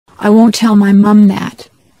I won't tell my mum that.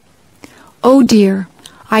 Oh dear,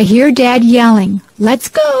 I hear Dad yelling, "Let's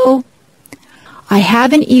go!" I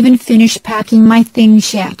haven't even finished packing my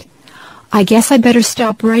things yet. I guess I better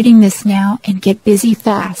stop writing this now and get busy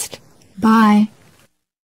fast. Bye.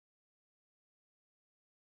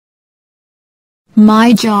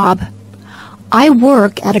 My job. I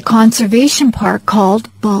work at a conservation park called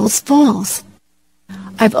Balls Falls.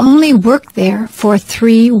 I've only worked there for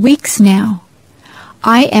 3 weeks now.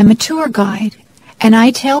 I am a tour guide, and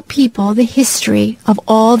I tell people the history of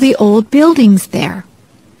all the old buildings there.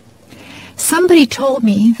 Somebody told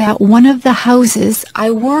me that one of the houses I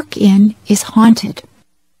work in is haunted.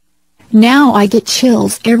 Now I get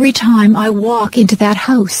chills every time I walk into that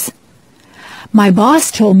house. My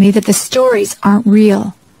boss told me that the stories aren't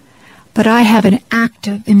real, but I have an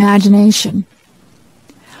active imagination.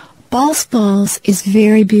 Balls Falls is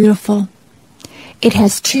very beautiful. It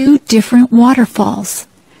has 2 different waterfalls,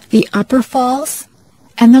 the upper falls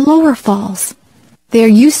and the lower falls. There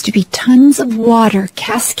used to be tons of water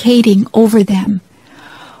cascading over them,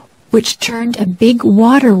 which turned a big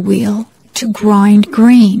water wheel to grind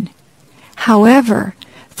grain. However,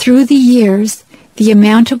 through the years, the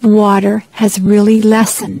amount of water has really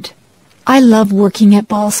lessened. I love working at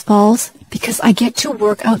Balls Falls because I get to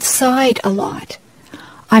work outside a lot.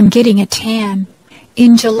 I'm getting a tan.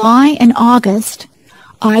 In July and August,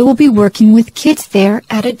 I will be working with kids there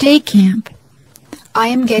at a day camp. I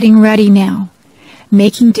am getting ready now,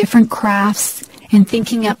 making different crafts and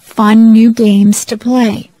thinking up fun new games to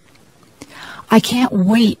play. I can't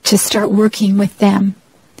wait to start working with them.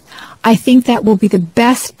 I think that will be the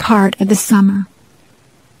best part of the summer.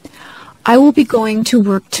 I will be going to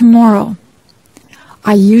work tomorrow.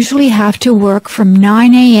 I usually have to work from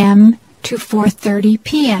 9 a.m. to 4:30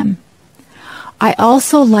 p.m. I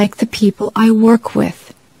also like the people I work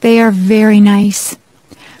with. They are very nice.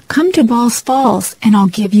 Come to Balls Falls and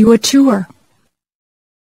I'll give you a tour.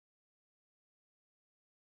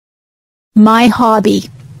 My hobby.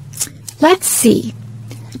 Let's see.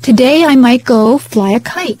 Today I might go fly a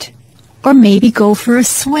kite, or maybe go for a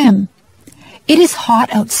swim. It is hot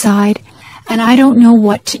outside and I don't know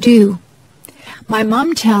what to do. My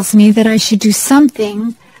mom tells me that I should do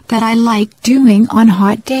something that I like doing on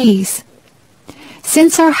hot days.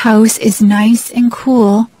 Since our house is nice and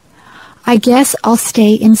cool, I guess I'll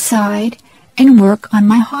stay inside and work on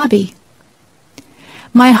my hobby.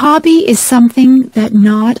 My hobby is something that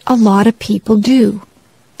not a lot of people do.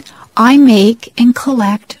 I make and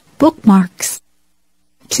collect bookmarks.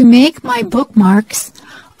 To make my bookmarks,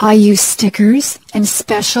 I use stickers and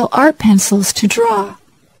special art pencils to draw.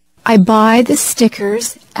 I buy the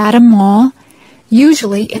stickers at a mall,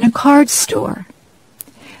 usually in a card store.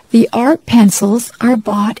 The art pencils are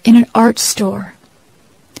bought in an art store.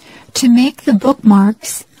 To make the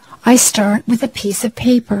bookmarks, I start with a piece of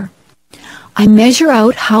paper. I measure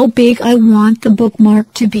out how big I want the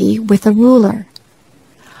bookmark to be with a ruler.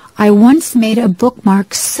 I once made a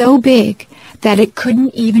bookmark so big that it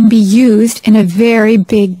couldn't even be used in a very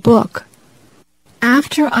big book.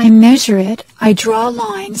 After I measure it, I draw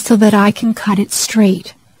lines so that I can cut it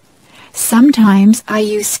straight. Sometimes I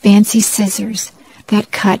use fancy scissors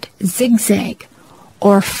that cut zigzag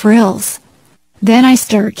or frills. Then I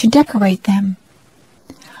start to decorate them.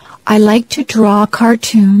 I like to draw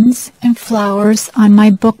cartoons and flowers on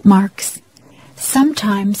my bookmarks.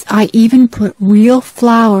 Sometimes I even put real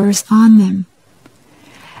flowers on them.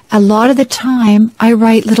 A lot of the time I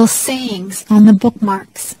write little sayings on the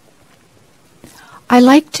bookmarks. I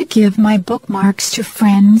like to give my bookmarks to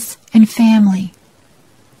friends and family.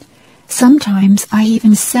 Sometimes I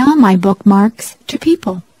even sell my bookmarks to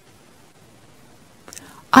people.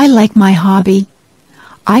 I like my hobby.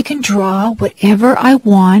 I can draw whatever I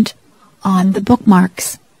want on the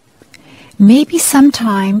bookmarks. Maybe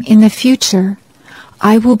sometime in the future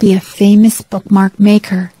I will be a famous bookmark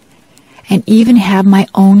maker and even have my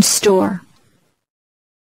own store.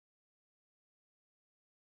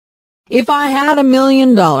 If I had $1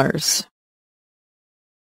 million.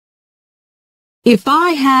 If I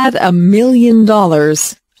had $1 million,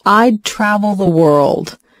 I'd travel the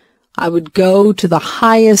world. I would go to the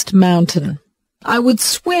highest mountain. I would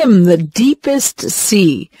swim the deepest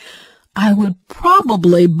sea. I would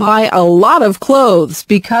probably buy a lot of clothes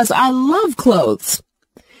because I love clothes.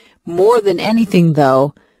 More than anything,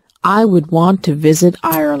 though, I would want to visit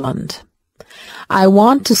Ireland. I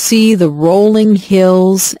want to see the rolling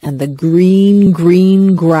hills and the green,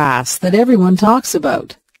 green grass that everyone talks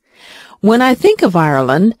about. When I think of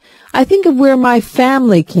Ireland, I think of where my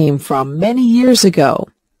family came from many years ago.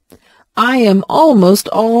 I am almost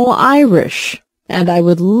all Irish. and I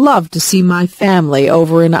would love to see my family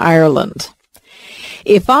over in Ireland.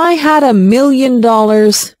 If I had $1 million,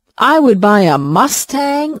 I would buy a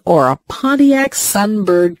Mustang or a Pontiac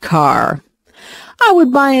Sunbird car. I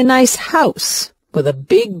would buy a nice house with a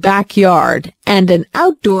big backyard and an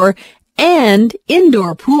outdoor and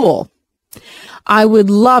indoor pool. I would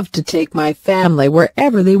love to take my family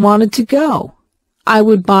wherever they wanted to go. I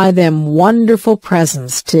would buy them wonderful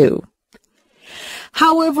presents, too.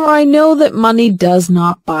 However, I know that money does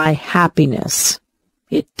not buy happiness.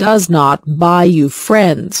 It does not buy you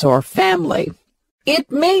friends or family.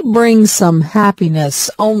 It may bring some happiness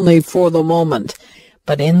only for the moment,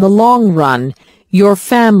 but in the long run, your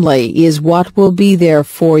family is what will be there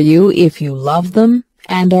for you if you love them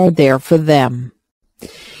and are there for them.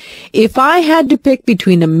 If I had to pick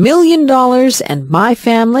between $1 million and my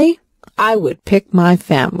family, I would pick my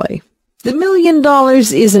family. The $1 million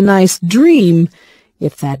is a nice dream.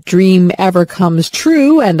 If that dream ever comes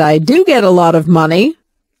true and I do get a lot of money,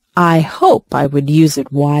 I hope I would use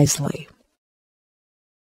it wisely.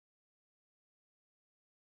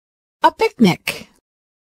 A picnic.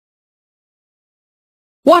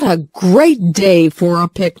 What a great day for a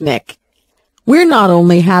picnic! We're not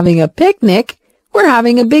only having a picnic, we're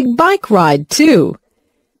having a big bike ride, too.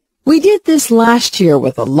 We did this last year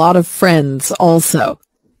with a lot of friends also.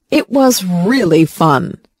 It was really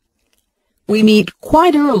fun. We meet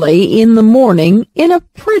quite early in the morning in a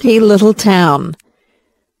pretty little town.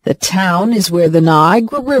 The town is where the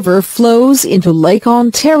Niagara River flows into Lake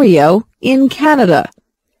Ontario in Canada.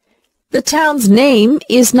 The town's name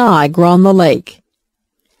is Niagara-on-the-Lake.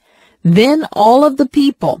 Then all of the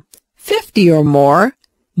people, 50 or more,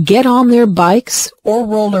 get on their bikes or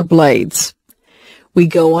rollerblades. We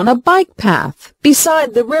go on a bike path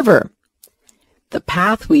beside the river. The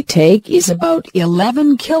path we take is about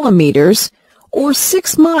 11 kilometers or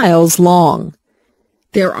 6 miles long.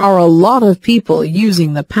 There are a lot of people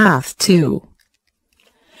using the path, too.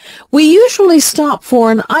 We usually stop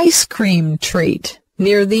for an ice cream treat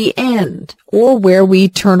near the end or where we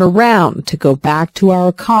turn around to go back to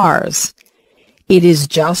our cars. It is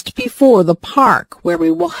just before the park where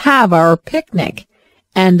we will have our picnic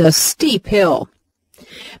and a steep hill.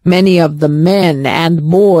 Many of the men and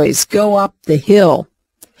boys go up the hill.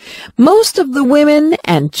 Most of the women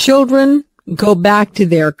and children go back to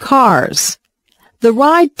their cars. The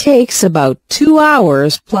ride takes about 2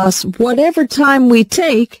 hours plus whatever time we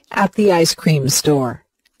take at the ice cream store.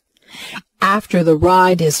 After the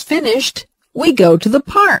ride is finished, we go to the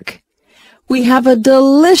park. We have a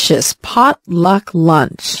delicious potluck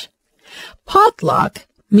lunch. Potluck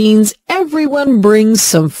means everyone brings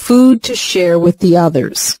some food to share with the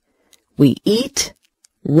others. We eat,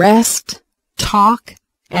 rest, talk,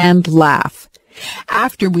 and laugh.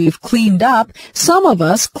 After we've cleaned up, some of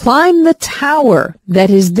us climb the tower that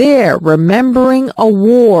is there remembering a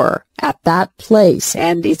war at that place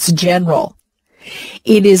and its general.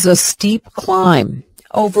 It is a steep climb,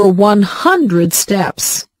 over 100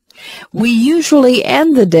 steps. We usually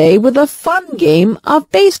end the day with a fun game of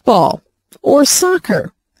baseball or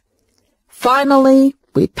soccer. Finally,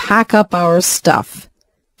 we pack up our stuff.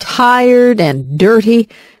 Tired and dirty,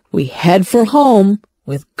 we head for home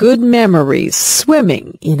with good memories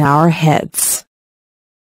swimming in our heads.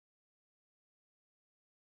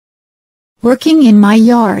 Working in my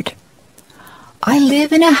yard. I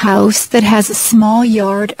live in a house that has a small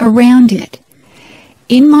yard around it.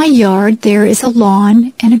 In my yard there is a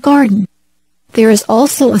lawn and a garden. There is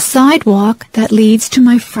also a sidewalk that leads to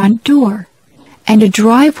my front door, and a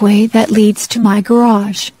driveway that leads to my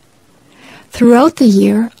garage. Throughout the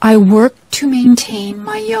year, I work to maintain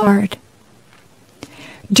my yard.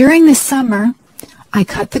 During the summer, I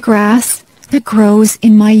cut the grass that grows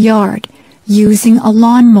in my yard using a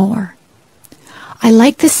lawnmower. I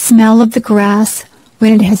like the smell of the grass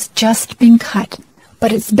when it has just been cut,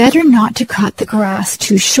 but it's better not to cut the grass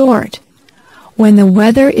too short. When the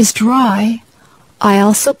weather is dry, I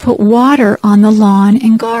also put water on the lawn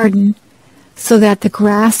and garden so that the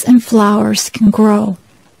grass and flowers can grow.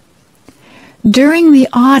 During the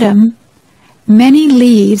autumn, many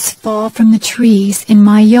leaves fall from the trees in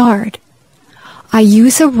my yard. I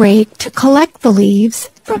use a rake to collect the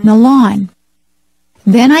leaves from the lawn.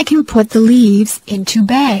 Then I can put the leaves into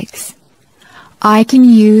bags. I can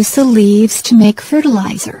use the leaves to make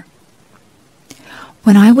fertilizer.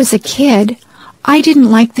 When I was a kid, I didn't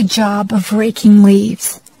like the job of raking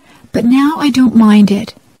leaves, but now I don't mind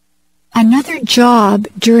it. Another job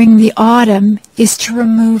during the autumn is to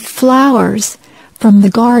remove flowers from the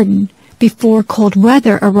garden before cold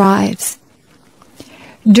weather arrives.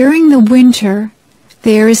 During the winter,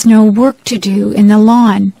 there is no work to do in the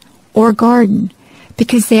lawn or garden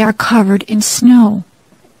because they are covered in snow.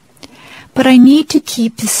 But I need to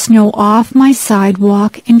keep the snow off my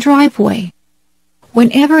sidewalk and driveway.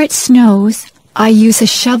 Whenever it snows, I use a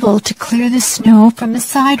shovel to clear the snow from the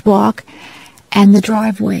sidewalk and the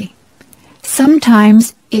driveway.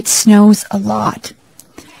 Sometimes it snows a lot.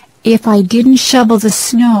 If I didn't shovel the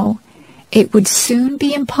snow, it would soon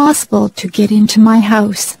be impossible to get into my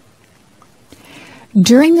house.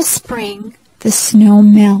 During the spring, the snow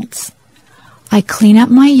melts. I clean up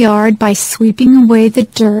my yard by sweeping away the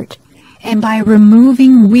dirt and by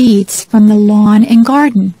removing weeds from the lawn and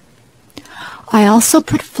garden. I also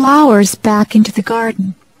put flowers back into the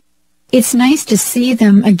garden. It's nice to see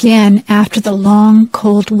them again after the long,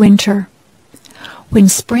 cold winter. When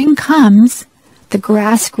spring comes, the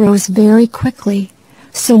grass grows very quickly,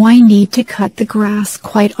 so I need to cut the grass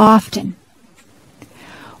quite often.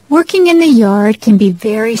 Working in the yard can be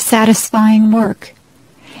very satisfying work.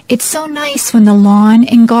 It's so nice when the lawn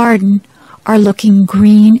and garden are looking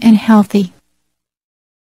green and healthy.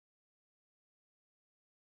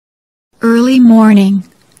 Early morning.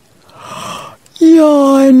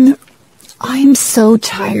 Yawn. I'm so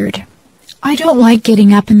tired. I don't like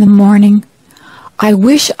getting up in the morning. I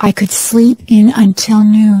wish I could sleep in until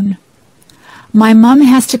noon. My mom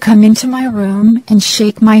has to come into my room and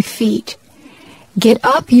shake my feet. "Get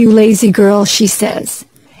up, you lazy girl," she says.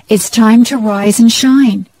 "It's time to rise and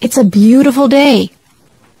shine. It's a beautiful day."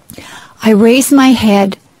 I raise my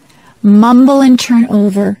head, mumble and turn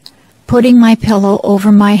over, putting my pillow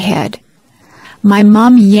over my head. My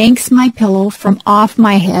mom yanks my pillow from off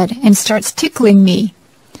my head and starts tickling me.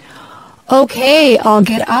 "Okay, I'll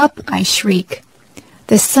get up," I shriek.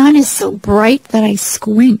 The sun is so bright that I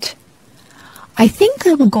squint. I think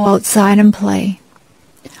I will go outside and play.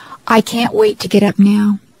 I can't wait to get up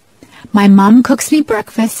now. My mom cooks me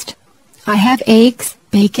breakfast. I have eggs,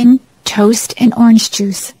 bacon, toast, and orange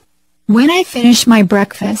juice. When I finish my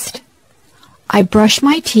breakfast, I brush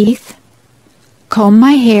my teeth, comb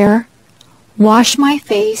my hair, wash my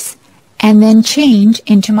face, and then change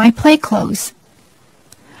into my play clothes.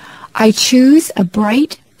 I choose a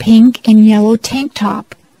bright pink and yellow tank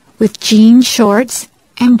top with jean shorts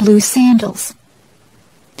and blue sandals.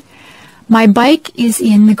 My bike is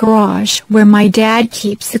in the garage where my dad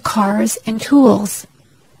keeps the cars and tools.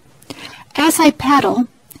 As I pedal,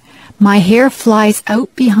 my hair flies out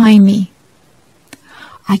behind me.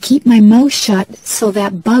 I keep my mouth shut so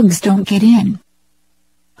that bugs don't get in.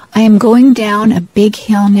 I am going down a big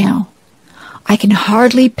hill now. I can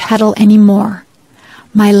hardly pedal anymore.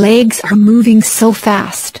 My legs are moving so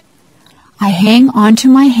fast. I hang onto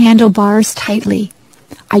my handlebars tightly.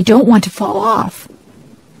 I don't want to fall off.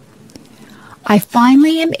 I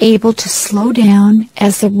finally am able to slow down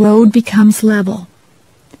as the road becomes level.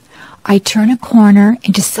 I turn a corner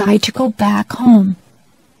and decide to go back home.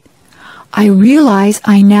 I realize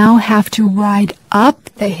I now have to ride up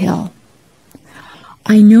the hill.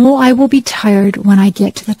 I know I will be tired when I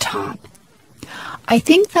get to the top. I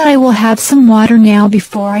think that I will have some water now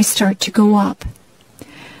before I start to go up.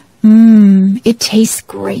 It tastes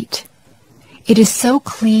great. It is so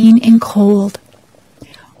clean and cold.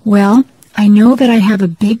 Well, I know that I have a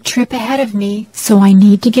big trip ahead of me, so I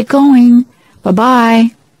need to get going.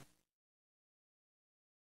 Bye-bye.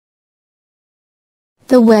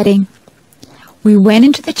 The wedding. We went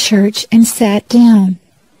into the church and sat down.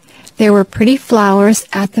 There were pretty flowers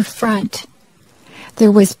at the front.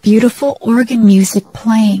 There was beautiful organ music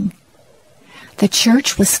playing. The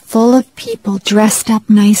church was full of people dressed up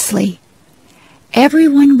nicely.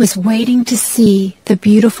 Everyone was waiting to see the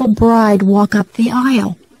beautiful bride walk up the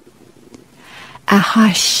aisle. A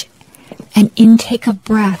hush, an intake of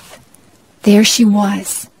breath. There she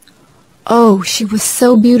was. Oh, she was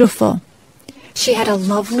so beautiful. She had a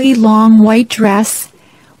lovely long white dress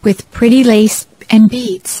with pretty lace and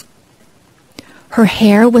beads. Her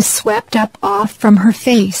hair was swept up off from her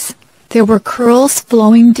face. There were curls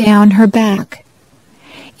flowing down her back.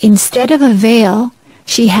 Instead of a veil,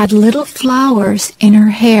 she had little flowers in her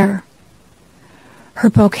hair. Her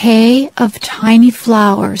bouquet of tiny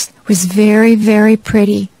flowers was very, very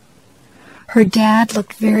pretty. Her dad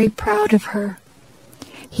looked very proud of her.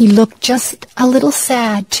 He looked just a little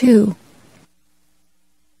sad, too.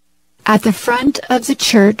 At the front of the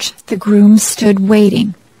church, the groom stood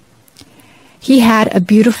waiting. He had a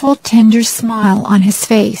beautiful, tender smile on his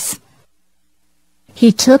face.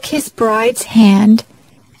 He took his bride's hand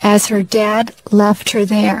as her dad left her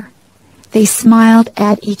there. They smiled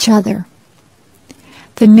at each other.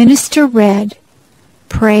 The minister read,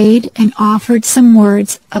 prayed, and offered some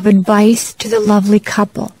words of advice to the lovely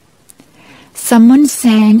couple. Someone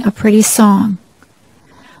sang a pretty song.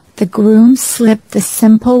 the groom slipped the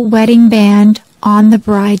simple wedding band on the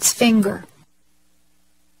bride's finger.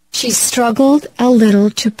 She struggled a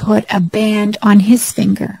little to put a band on his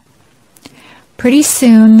finger. Pretty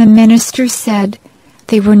soon the minister said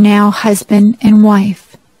they were now husband and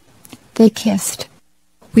wife. They kissed.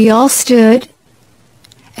 We all stood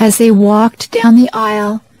as they walked down the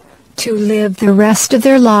aisle to live the rest of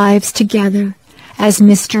their lives together as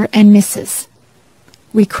Mr. and Mrs.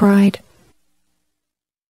 We cried.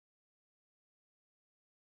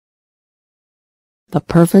 The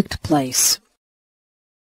perfect place.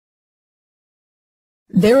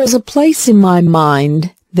 There is a place in my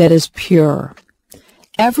mind that is pure.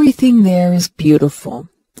 Everything there is beautiful.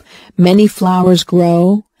 Many flowers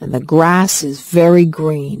grow, and the grass is very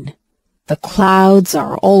green. The clouds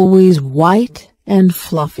are always white and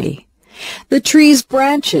fluffy. The trees'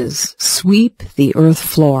 branches sweep the earth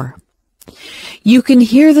floor. You can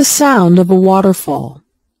hear the sound of a waterfall.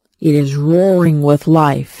 It is roaring with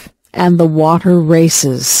life, and the water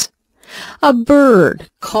races. A bird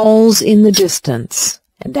calls in the distance,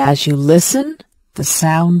 and as you listen, the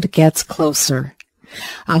sound gets closer.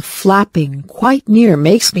 A flapping quite near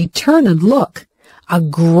makes me turn and look. A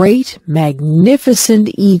great, magnificent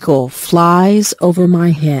eagle flies over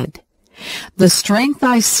my head. The strength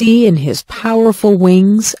I see in his powerful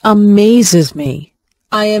wings amazes me.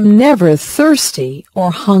 I am never thirsty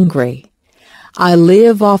or hungry. I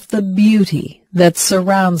live off the beauty that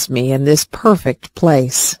surrounds me in this perfect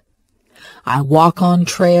place. I walk on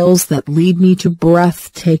trails that lead me to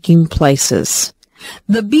breathtaking places.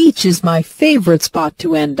 The beach is my favorite spot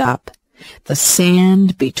to end up. The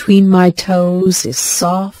sand between my toes is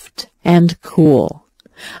soft and cool.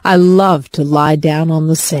 I love to lie down on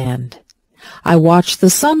the sand. I watch the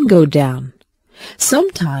sun go down.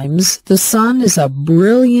 Sometimes the sun is a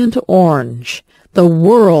brilliant orange. The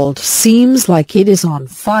world seems like it is on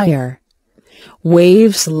fire.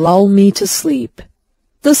 Waves lull me to sleep.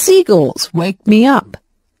 The seagulls wake me up.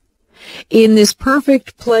 In this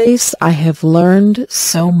perfect place I have learned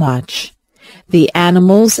so much. The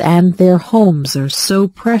animals and their homes are so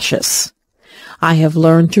precious. I have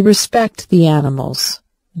learned to respect the animals.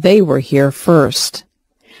 They were here first.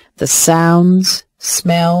 The sounds,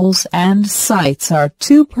 smells, and sights are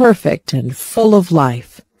too perfect and full of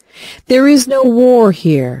life. There is no war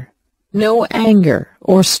here, no anger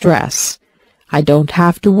or stress. I don't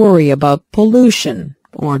have to worry about pollution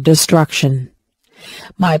or destruction.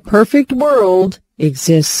 My perfect world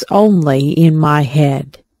exists only in my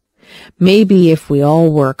head. Maybe if we all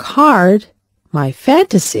work hard, my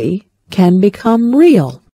fantasy can become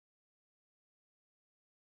real.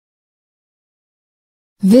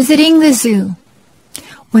 Visiting the zoo.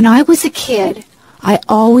 When I was a kid, I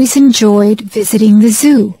always enjoyed visiting the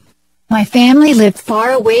zoo. My family lived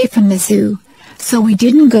far away from the zoo, so we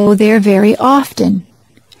didn't go there very often.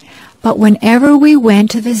 But whenever we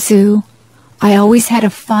went to the zoo, I always had a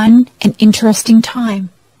fun and interesting time.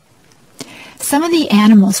 Some of the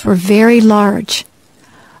animals were very large.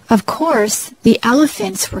 Of course, the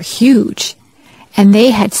elephants were huge, and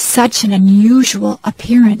they had such an unusual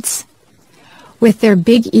appearance, with their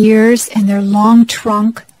big ears and their long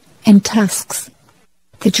trunk and tusks.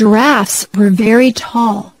 The giraffes were very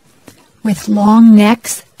tall, with long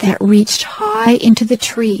necks that reached high into the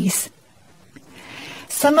trees.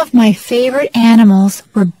 Some of my favorite animals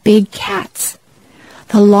were big cats.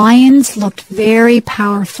 The lions looked very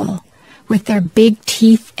powerful, with their big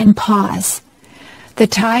teeth and paws. The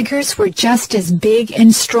tigers were just as big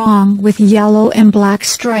and strong, with yellow and black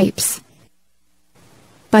stripes.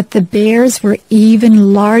 But the bears were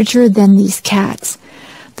even larger than these cats.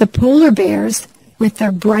 The polar bears, with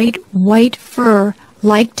their bright white fur,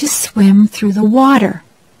 liked to swim through the water.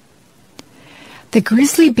 The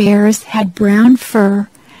grizzly bears had brown fur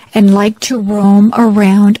and liked to roam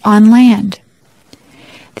around on land.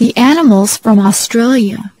 The animals from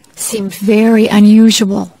Australia seemed very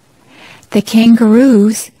unusual. The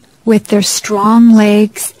kangaroos, with their strong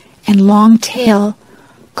legs and long tail,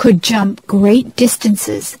 could jump great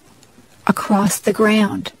distances across the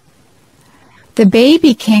ground. The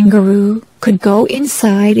baby kangaroo could go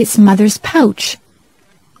inside its mother's pouch.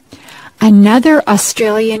 Another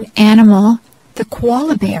Australian animal, the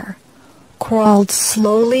koala bear, crawled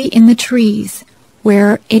slowly in the trees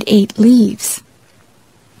where it ate leaves.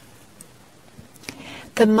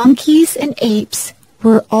 The monkeys and apes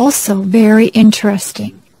were also very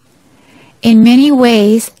interesting. In many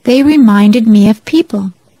ways, they reminded me of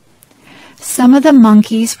people. Some of the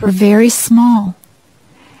monkeys were very small.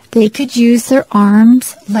 They could use their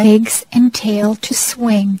arms, legs, and tail to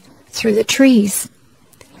swing through the trees.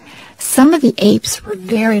 Some of the apes were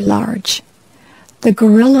very large. The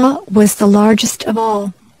gorilla was the largest of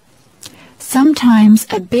all. Sometimes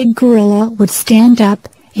a big gorilla would stand up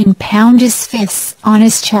and pound his fists on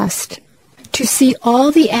his chest. To see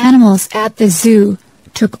all the animals at the zoo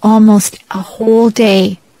took almost a whole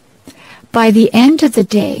day. By the end of the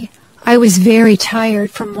day, I was very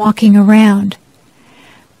tired from walking around.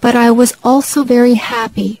 But I was also very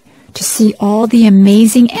happy to see all the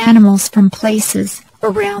amazing animals from places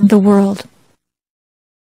around the world.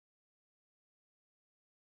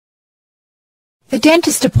 The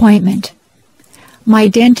dentist appointment. My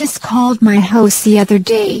dentist called my house the other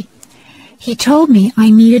day. He told me I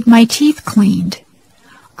needed my teeth cleaned.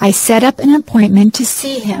 I set up an appointment to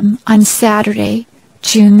see him on Saturday,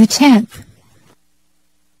 June the 10th.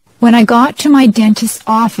 When I got to my dentist's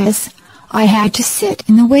office, I had to sit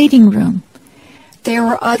in the waiting room. There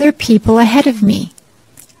were other people ahead of me.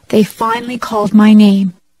 They finally called my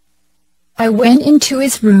name. I went into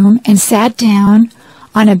his room and sat down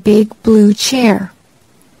on a big blue chair.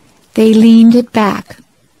 They leaned it back.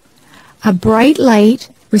 A bright light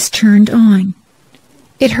was turned on.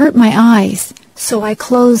 It hurt my eyes, so I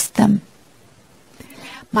closed them.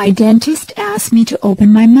 My dentist asked me to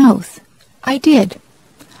open my mouth. I did.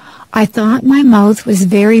 I thought my mouth was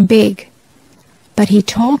very big, but he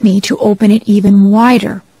told me to open it even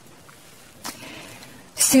wider.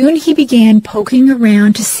 Soon he began poking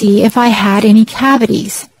around to see if I had any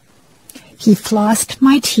cavities. He flossed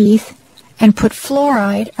my teeth and put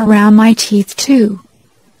fluoride around my teeth too.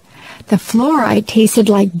 The fluoride tasted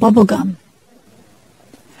like bubblegum.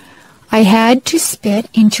 I had to spit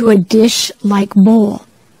into a dish-like bowl.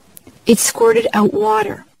 It squirted out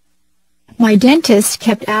water. My dentist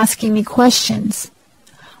kept asking me questions.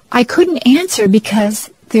 I couldn't answer because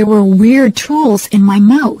there were weird tools in my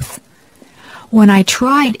mouth. When I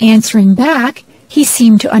tried answering back, he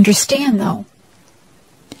seemed to understand, though.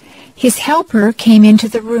 His helper came into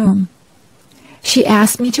the room. She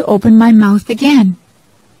asked me to open my mouth again.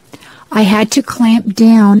 I had to clamp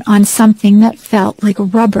down on something that felt like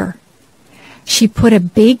rubber. She put a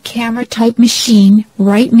big camera-type machine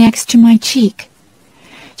right next to my cheek.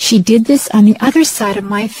 She did this on the other side of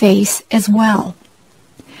my face as well.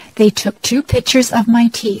 They took 2 pictures of my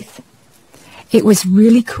teeth. It was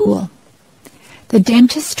really cool. The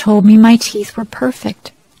dentist told me my teeth were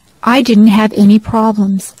perfect. I didn't have any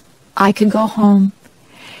problems. I could go home.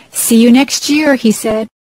 See you next year, he said.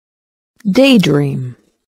 Daydream.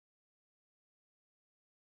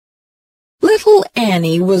 Little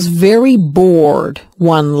Annie was very bored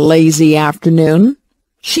one lazy afternoon.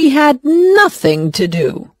 She had nothing to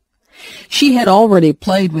do. She had already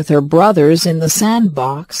played with her brothers in the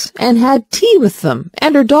sandbox and had tea with them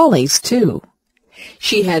and her dollies, too.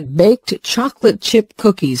 She had baked chocolate chip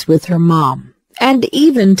cookies with her mom and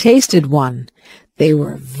even tasted one. They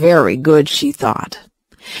were very good, she thought.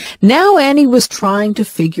 Now Annie was trying to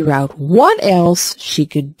figure out what else she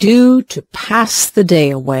could do to pass the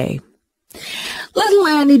day away. Little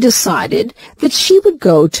Annie decided that she would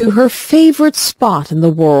go to her favorite spot in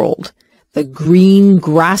the world, the green,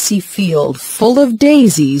 grassy field full of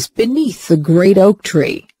daisies beneath the great oak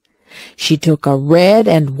tree. She took a red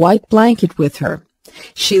and white blanket with her.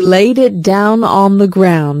 She laid it down on the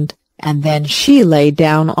ground, and then she lay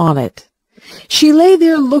down on it. She lay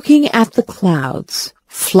there looking at the clouds,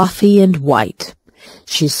 fluffy and white.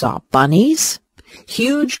 She saw bunnies,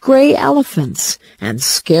 huge gray elephants, and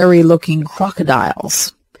scary-looking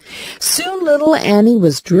crocodiles. Soon little Annie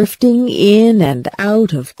was drifting in and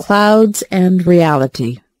out of clouds and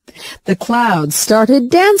reality. The clouds started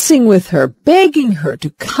dancing with her, begging her to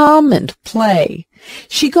come and play.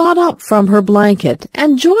 She got up from her blanket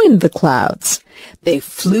and joined the clouds. They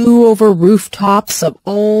flew over rooftops of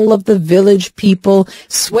all of the village people,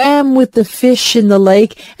 swam with the fish in the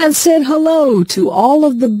lake, and said hello to all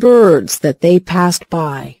of the birds that they passed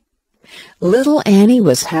by. Little Annie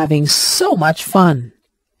was having so much fun.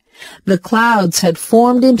 The clouds had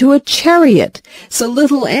formed into a chariot, so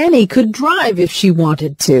little Annie could drive if she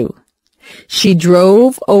wanted to. She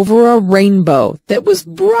drove over a rainbow that was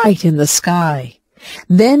bright in the sky.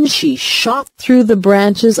 Then she shot through the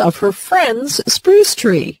branches of her friend's spruce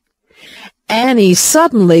tree. Annie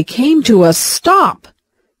suddenly came to a stop.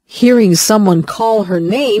 Hearing someone call her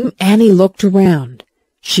name, Annie looked around.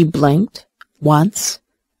 She blinked once,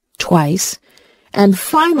 twice, and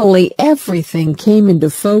finally everything came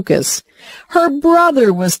into focus. Her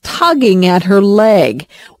brother was tugging at her leg,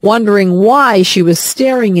 wondering why she was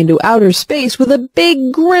staring into outer space with a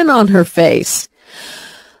big grin on her face.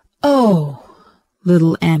 "Oh,"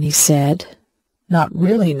 little Annie said, not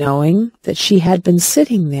really knowing that she had been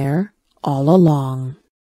sitting there all along.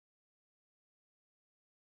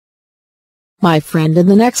 my friend in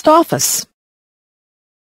the next office.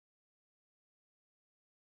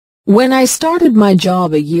 When I started my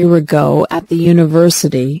job a year ago at the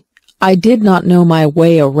university, I did not know my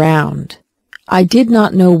way around. I did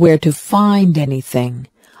not know where to find anything.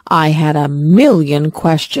 I had a million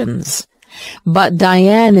questions. But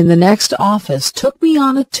Diane in the next office took me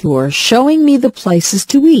on a tour showing me the places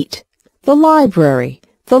to eat, the library,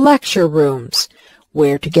 the lecture rooms,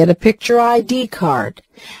 where to get a picture ID card,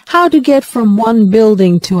 how to get from one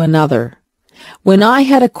building to another. When I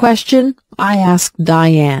had a question, I asked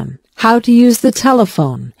Diane how to use the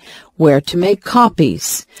telephone, where to make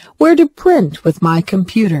copies, where to print with my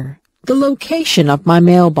computer, the location of my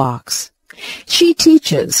mailbox. She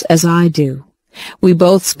teaches as I do. We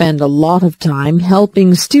both spend a lot of time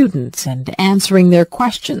helping students and answering their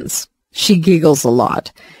questions. She giggles a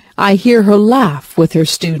lot. I hear her laugh with her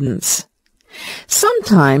students.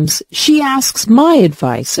 Sometimes she asks my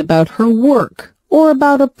advice about her work or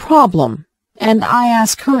about a problem, and I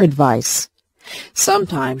ask her advice.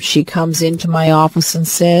 Sometimes she comes into my office and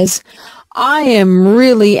says, "I am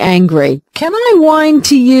really angry. Can I whine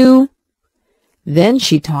to you?" Then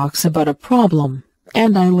she talks about a problem,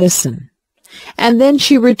 and I listen. And then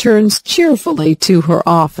she returns cheerfully to her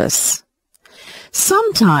office.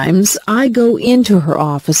 Sometimes I go into her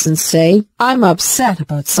office and say, "I'm upset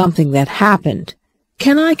about something that happened.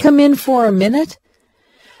 Can I come in for a minute?"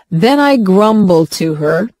 Then I grumble to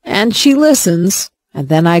her, and she listens, and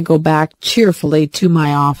then I go back cheerfully to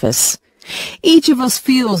my office. Each of us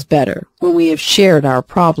feels better when we have shared our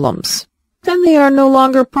problems. Then they are no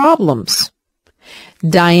longer problems.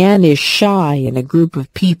 Diane is shy in a group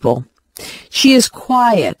of people. She is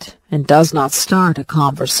quiet and does not start a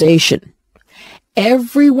conversation.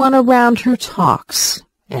 Everyone around her talks,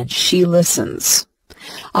 and she listens.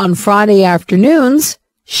 On Friday afternoons,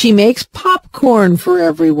 she makes popcorn for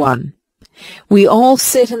everyone. We all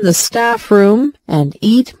sit in the staff room and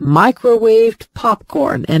eat microwaved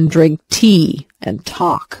popcorn and drink tea and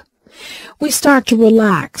talk. We start to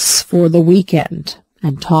relax for the weekend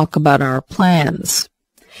and talk about our plans.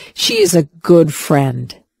 She is a good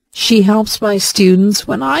friend. She helps my students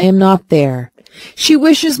when I am not there. She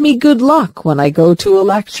wishes me good luck when I go to a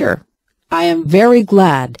lecture. I am very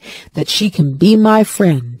glad that she can be my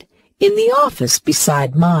friend in the office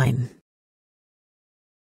beside mine.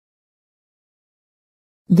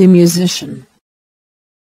 The musician.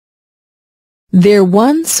 There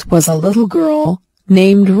once was a little girl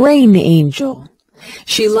named Rain Angel.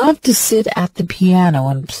 She loved to sit at the piano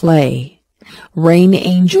and play. Rain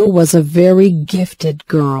Angel was a very gifted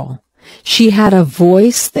girl. She had a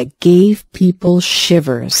voice that gave people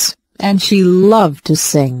shivers, and she loved to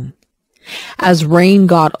sing. As Rain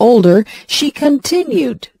got older, she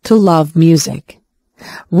continued to love music.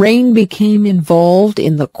 Rain became involved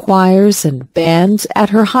in the choirs and bands at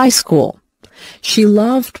her high school. She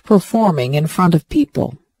loved performing in front of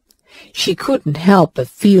people. She couldn't help but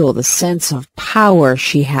feel the sense of power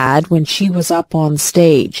she had when she was up on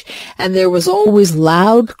stage, and there was always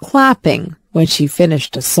loud clapping when she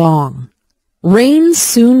finished a song. Rain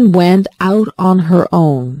soon went out on her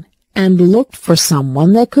own and looked for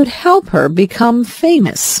someone that could help her become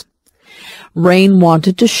famous. Rain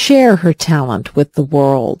wanted to share her talent with the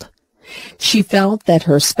world. She felt that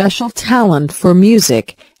her special talent for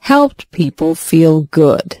music helped people feel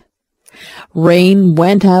good. Rain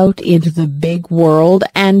went out into the big world,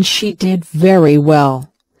 and she did very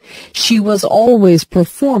well. She was always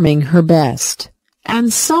performing her best,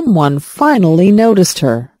 and someone finally noticed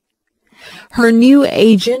her. Her new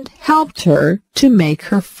agent helped her to make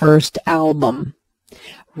her first album.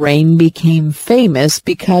 Rain became famous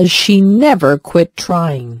because she never quit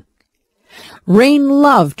trying. Rain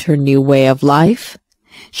loved her new way of life.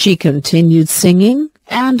 She continued singing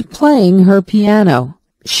and playing her piano.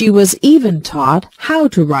 She was even taught how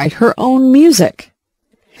to write her own music.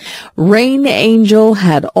 Rain Angel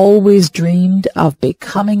had always dreamed of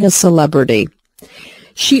becoming a celebrity.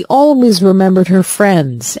 She always remembered her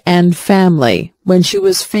friends and family when she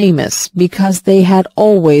was famous because they had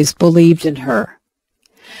always believed in her.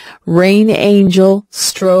 Rain Angel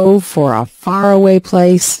strove for a faraway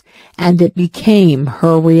place, and it became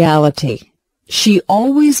her reality. She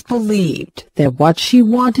always believed that what she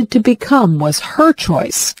wanted to become was her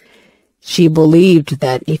choice. She believed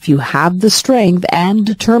that if you have the strength and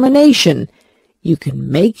determination, you can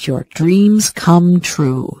make your dreams come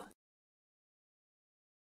true.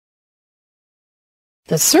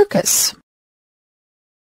 The circus.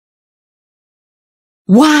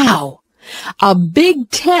 Wow! A big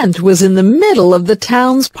tent was in the middle of the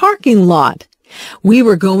town's parking lot. We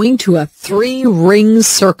were going to a 3-ring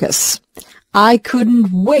circus. I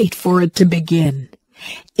couldn't wait for it to begin.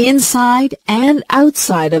 Inside and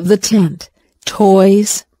outside of the tent,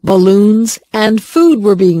 toys, balloons, and food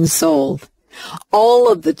were being sold.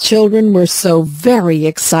 All of the children were so very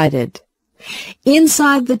excited.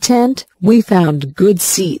 Inside the tent, we found good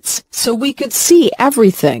seats so we could see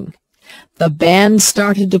everything. The band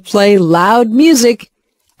started to play loud music,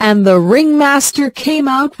 and the ringmaster came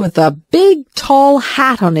out with a big tall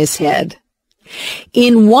hat on his head.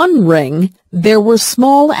 In one ring, there were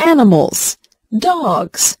small animals,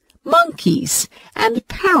 dogs, monkeys, and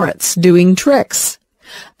parrots doing tricks.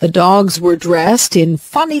 The dogs were dressed in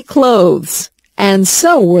funny clothes, and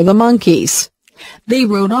so were the monkeys. They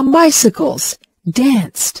rode on bicycles,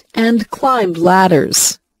 danced, and climbed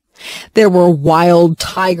ladders. There were wild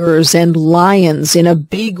tigers and lions in a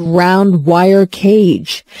big round wire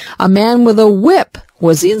cage. A man with a whip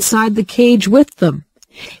was inside the cage with them.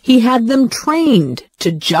 He had them trained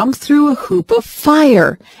to jump through a hoop of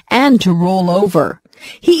fire and to roll over.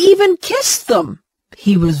 He even kissed them.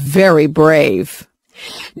 He was very brave.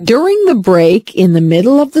 During the break in the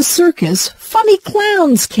middle of the circus, funny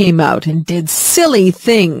clowns came out and did silly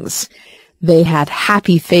things. They had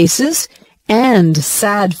happy faces and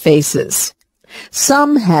sad faces.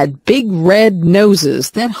 Some had big red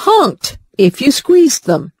noses that honked if you squeezed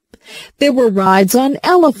them. There were rides on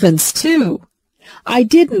elephants, too. I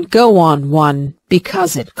didn't go on one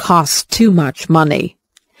because it cost too much money.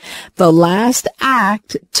 The last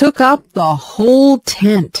act took up the whole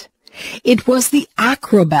tent. It was the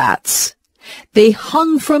acrobats. They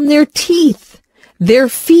hung from their teeth, their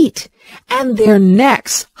feet, and their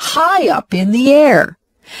necks high up in the air.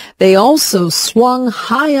 They also swung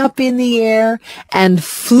high up in the air and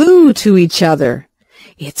flew to each other.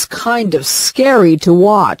 It's kind of scary to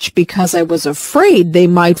watch because I was afraid they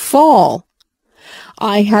might fall.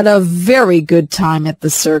 I had a very good time at the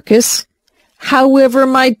circus. However,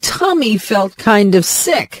 my tummy felt kind of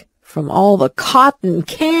sick from all the cotton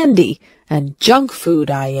candy and junk food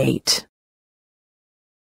I ate.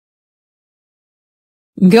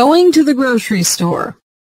 Going to the grocery store.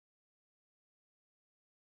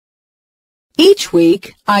 Each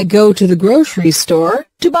week, I go to the grocery store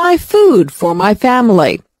to buy food for my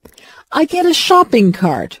family. I get a shopping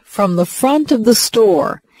cart from the front of the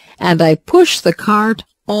store, and I push the cart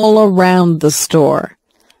all around the store.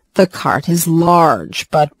 The cart is large,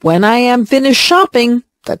 but when I am finished shopping,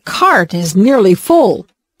 the cart is nearly full.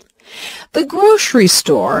 The grocery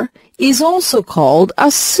store is also called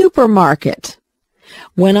a supermarket.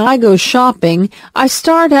 When I go shopping, I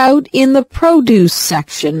start out in the produce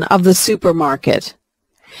section of the supermarket.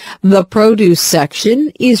 The produce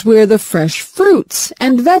section is where the fresh fruits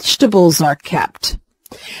and vegetables are kept.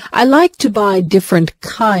 I like to buy different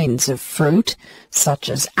kinds of fruit, such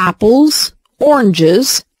as apples,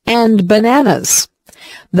 oranges, and bananas.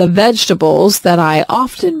 The vegetables that I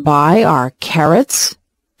often buy are carrots,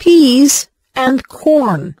 peas, and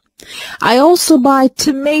corn. I also buy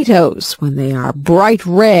tomatoes when they are bright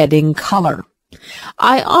red in color.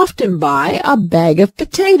 I often buy a bag of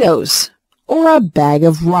potatoes or a bag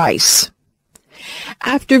of rice.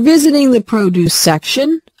 After visiting the produce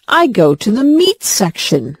section, I go to the meat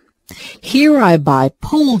section. Here I buy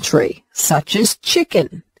poultry, such as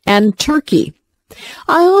chicken and turkey.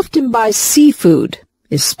 I often buy seafood,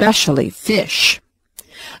 especially fish.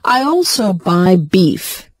 I also buy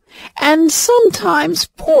beef, and sometimes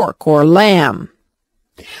pork or lamb.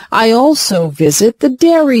 I also visit the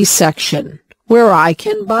dairy section, where I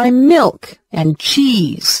can buy milk and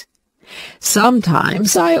cheese.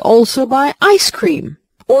 Sometimes I also buy ice cream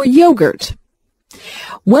or yogurt.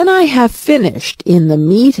 When I have finished in the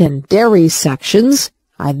meat and dairy sections,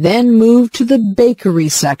 I then move to the bakery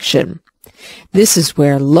section. This is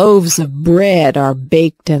where loaves of bread are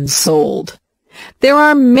baked and sold. There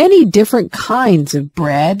are many different kinds of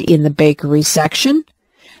bread in the bakery section.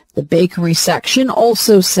 The bakery section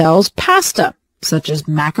also sells pasta, such as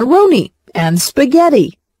macaroni and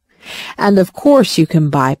spaghetti. And of course you can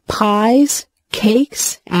buy pies,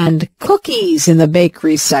 cakes, and cookies in the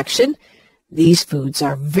bakery section. These foods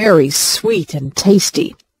are very sweet and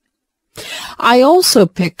tasty. I also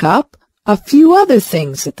pick up a few other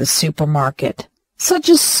things at the supermarket, such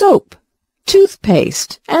as soap,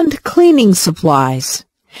 toothpaste, and cleaning supplies.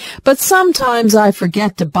 But sometimes I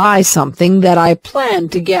forget to buy something that I plan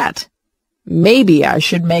to get. Maybe I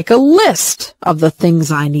should make a list of the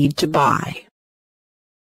things I need to buy.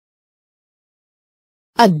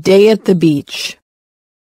 A day at the beach.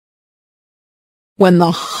 When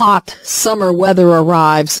the hot summer weather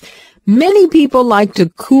arrives, many people like to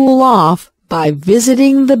cool off by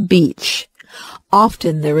visiting the beach.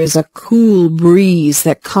 Often there is a cool breeze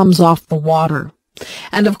that comes off the water.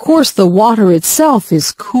 And of course the water itself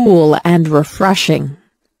is cool and refreshing.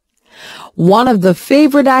 One of the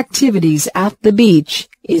favorite activities at the beach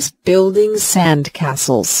is building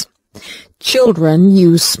sandcastles. Children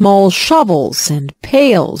use small shovels and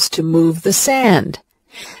pails to move the sand.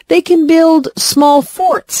 They can build small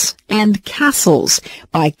forts and castles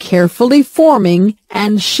by carefully forming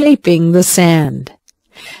and shaping the sand.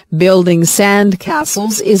 Building sand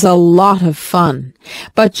castles is a lot of fun,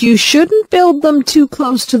 but you shouldn't build them too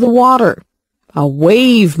close to the water. A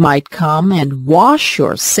wave might come and wash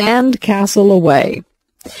your sand castle away.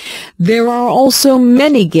 There are also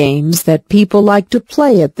many games that people like to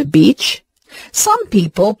play at the beach. Some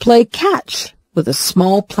people play catch with a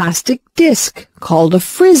small plastic disc called a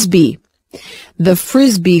frisbee. The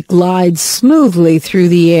frisbee glides smoothly through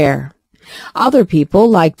the air. Other people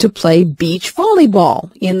like to play beach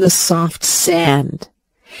volleyball in the soft sand.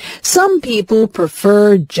 Some people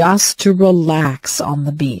prefer just to relax on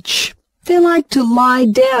the beach. They like to lie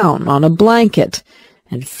down on a blanket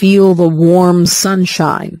and feel the warm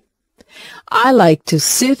sunshine. I like to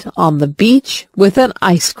sit on the beach with an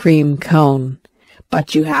ice cream cone,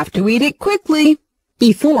 but you have to eat it quickly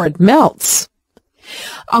before it melts.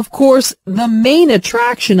 Of course, the main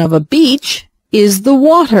attraction of a beach is the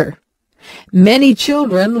water. Many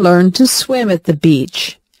children learn to swim at the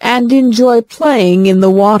beach and enjoy playing in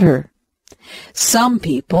the water. Some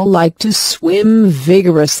people like to swim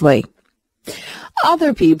vigorously.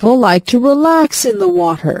 Other people like to relax in the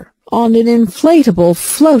water on an inflatable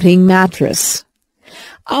floating mattress.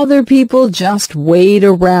 Other people just wade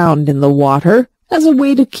around in the water as a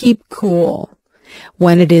way to keep cool.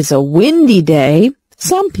 When it is a windy day,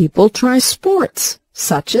 some people try sports,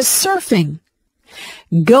 such as surfing.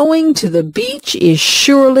 Going to the beach is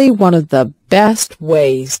surely one of the best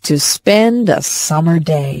ways to spend a summer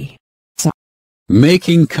day.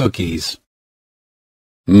 Making cookies.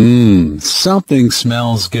 Something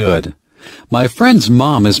smells good. My friend's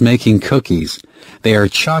mom is making cookies. They are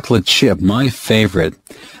chocolate chip, my favorite.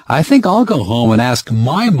 I think I'll go home and ask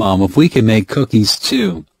my mom if we can make cookies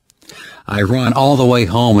too. I run all the way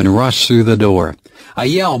home and rush through the door. I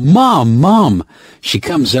yell, "Mom, Mom!" She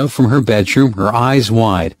comes out from her bedroom, her eyes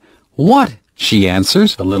wide. "What?" she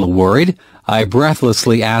answers, a little worried. I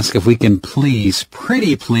breathlessly ask if we can please,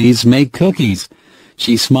 pretty please, make cookies.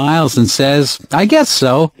 She smiles and says, "I guess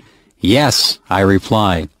so." "Yes," I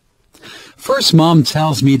reply. First, Mom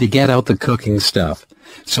tells me to get out the cooking stuff.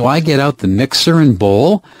 So I get out the mixer and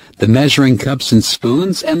bowl, the measuring cups and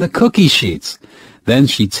spoons, and the cookie sheets. Then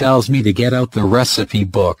she tells me to get out the recipe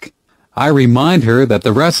book. I remind her that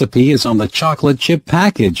the recipe is on the chocolate chip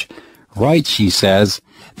package. "Right," she says.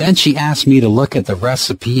 Then she asks me to look at the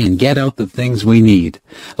recipe and get out the things we need,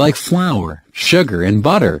 like flour, sugar, and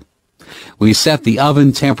butter. We set the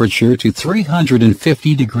oven temperature to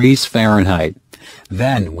 350 degrees Fahrenheit.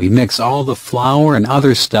 Then we mix all the flour and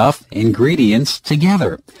other ingredients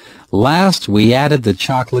together. Last, we added the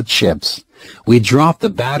chocolate chips. We drop the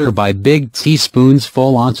batter by big teaspoons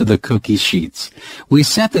full onto the cookie sheets. We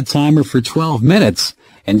set the timer for 12 minutes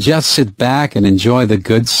and just sit back and enjoy the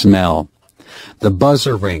good smell. The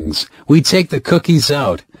buzzer rings. We take the cookies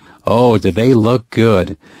out. Oh, do they look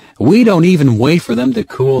good. We don't even wait for them to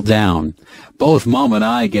cool down. Both Mom and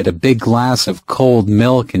I get a big glass of cold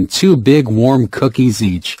milk and 2 big warm cookies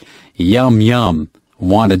each. Yum, yum.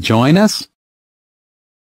 Want to join us?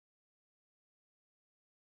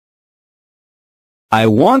 I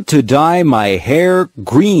want to dye my hair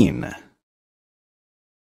green.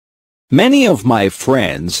 Many of my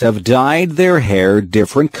friends have dyed their hair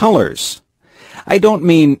different colors. I don't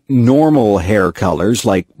mean normal hair colors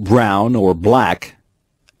like brown or black.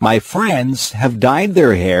 My friends have dyed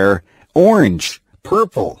their hair orange,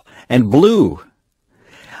 purple, and blue.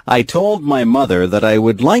 I told my mother that I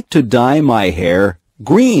would like to dye my hair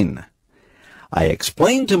green. I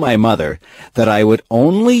explained to my mother that I would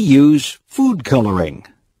only use food coloring.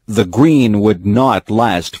 The green would not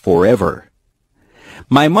last forever.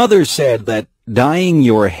 My mother said that dyeing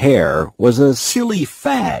your hair was a silly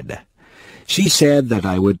fad. She said that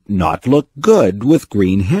I would not look good with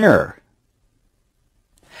green hair.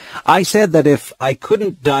 I said that if I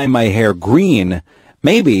couldn't dye my hair green,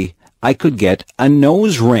 maybe I could get a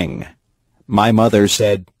nose ring. My mother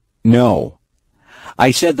said no.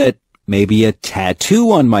 I said that maybe a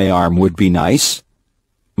tattoo on my arm would be nice.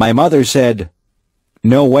 My mother said,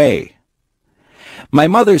 "No way." My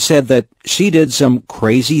mother said that she did some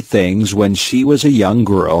crazy things when she was a young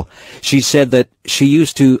girl. She said that she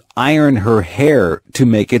used to iron her hair to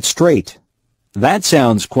make it straight. That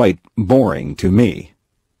sounds quite boring to me.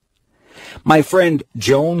 My friend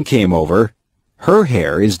Joan came over. Her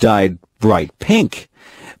hair is dyed bright pink.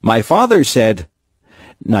 My father said,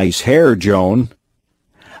 "Nice hair, Joan."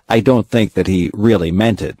 I don't think that he really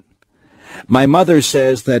meant it. My mother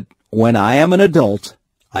says that when I am an adult,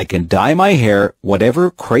 I can dye my hair whatever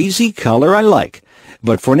crazy color I like,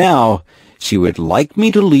 but for now, she would like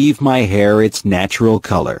me to leave my hair its natural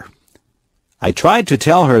color. I tried to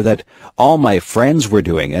tell her that all my friends were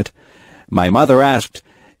doing it. My mother asked,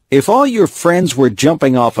 "If all your friends were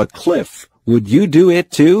jumping off a cliff, would you do it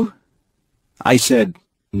too?" I said,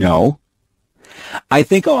 "No." I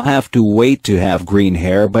think I'll have to wait to have green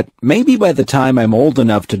hair, but maybe by the time I'm old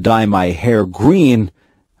enough to dye my hair green,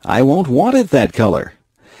 I won't want it that color.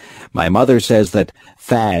 My mother says that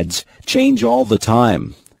fads change all the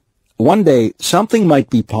time. One day something might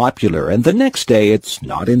be popular, and the next day it's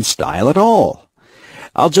not in style at all.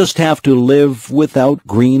 I'll just have to live without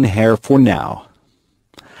green hair for now.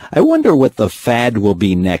 I wonder what the fad will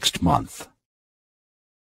be next month.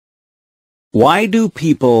 Why do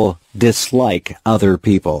people dislike other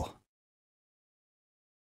people?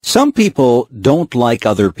 Some people don't like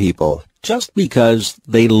other people just because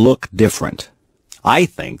they look different. I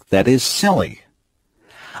think that is silly.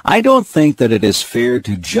 I don't think that it is fair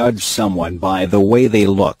to judge someone by the way they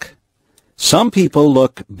look. Some people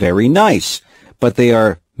look very nice, but they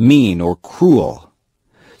are mean or cruel.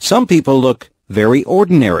 Some people look very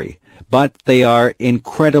ordinary, but they are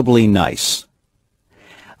incredibly nice.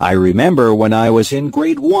 I remember when I was in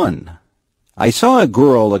grade 1. I saw a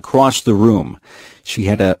girl across the room. She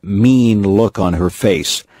had a mean look on her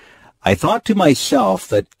face. I thought to myself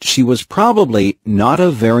that she was probably not a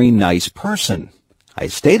very nice person. I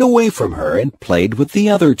stayed away from her and played with the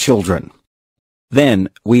other children. Then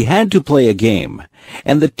we had to play a game,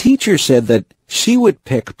 and the teacher said that she would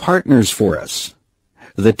pick partners for us.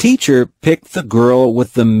 The teacher picked the girl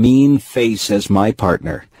with the mean face as my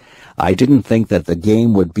partner. I didn't think that the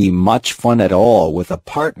game would be much fun at all with a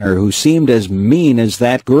partner who seemed as mean as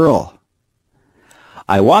that girl.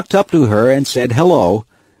 I walked up to her and said hello.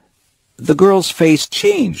 The girl's face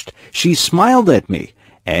changed. She smiled at me,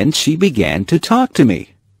 and she began to talk to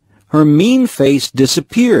me. Her mean face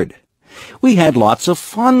disappeared. We had lots of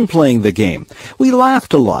fun playing the game. We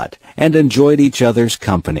laughed a lot and enjoyed each other's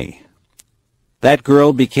company. That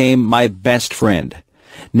girl became my best friend.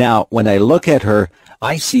 Now, when I look at her,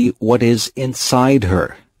 I see what is inside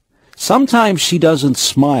her. Sometimes she doesn't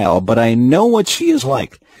smile, but I know what she is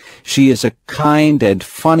like. She is a kind and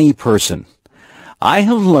funny person. I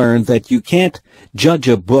have learned that you can't judge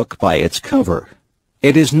a book by its cover.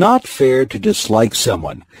 It is not fair to dislike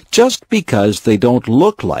someone just because they don't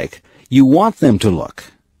look like you want them to look.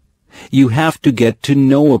 You have to get to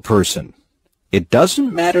know a person. It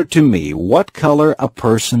doesn't matter to me what color a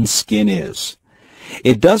person's skin is.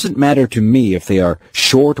 It doesn't matter to me if they are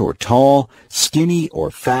short or tall, skinny or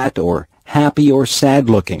fat, or happy or sad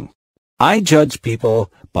looking. I judge people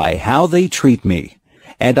by how they treat me,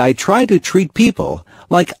 and I try to treat people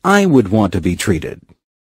like I would want to be treated.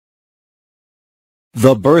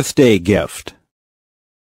 The birthday gift.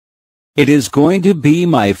 It is going to be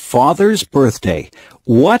my father's birthday.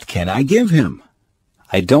 What can I give him?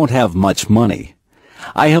 I don't have much money.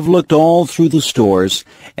 I have looked all through the stores,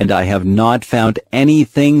 and I have not found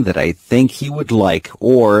anything that I think he would like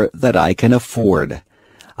or that I can afford.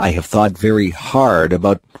 I have thought very hard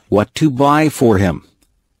about what to buy for him.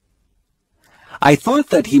 I thought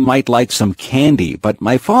that he might like some candy, but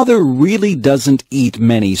my father really doesn't eat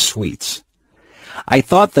many sweets. I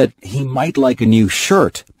thought that he might like a new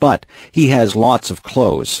shirt, but he has lots of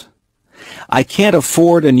clothes. I can't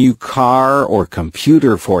afford a new car or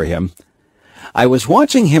computer for him. I was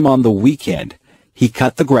watching him on the weekend. He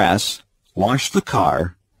cut the grass, washed the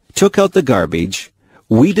car, took out the garbage,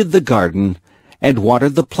 weeded the garden, and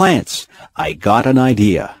watered the plants. I got an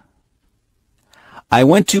idea. I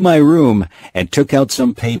went to my room and took out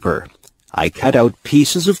some paper. I cut out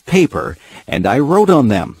pieces of paper, and I wrote on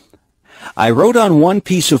them. I wrote on one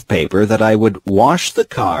piece of paper that I would wash the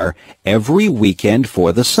car every weekend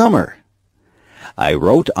for the summer. I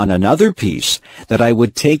wrote on another piece that I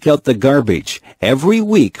would take out the garbage every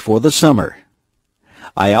week for the summer.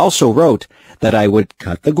 I also wrote that I would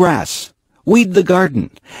cut the grass, weed the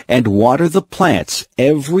garden, and water the plants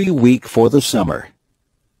every week for the summer.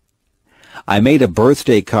 I made a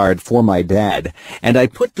birthday card for my dad, and I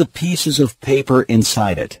put the pieces of paper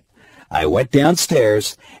inside it. I went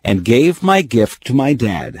downstairs and gave my gift to my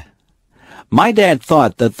dad. My dad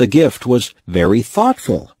thought that the gift was very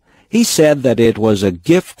thoughtful. He said that it was a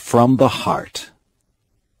gift from the heart.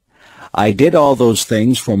 I did all those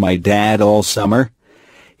things for my dad all summer.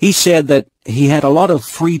 He said that he had a lot of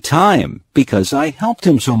free time because I helped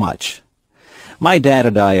him so much. My dad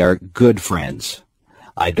and I are good friends.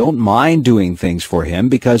 I don't mind doing things for him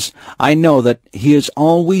because I know that he is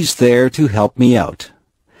always there to help me out.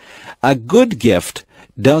 A good gift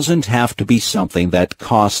doesn't have to be something that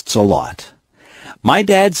costs a lot. My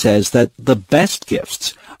dad says that the best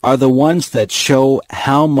gifts are the ones that show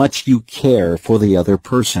how much you care for the other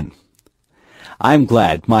person. I'm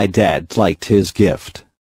glad my dad liked his gift.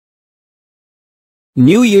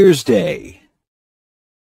 New Year's Day.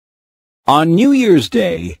 On New Year's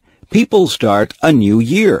Day, people start a new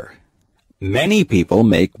year. Many people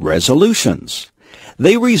make resolutions.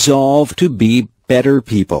 They resolve to be better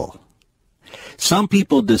people. Some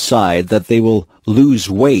people decide that they will lose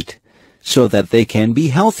weight so that they can be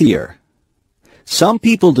healthier. Some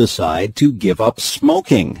people decide to give up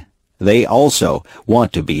smoking. They also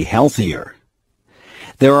want to be healthier.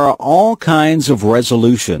 There are all kinds of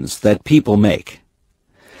resolutions that people make.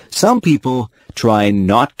 Some people try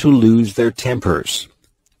not to lose their tempers.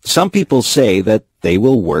 Some people say that they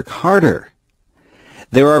will work harder.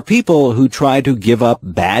 There are people who try to give up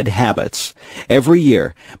bad habits. Every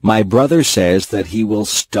year, my brother says that he will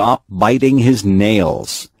stop biting his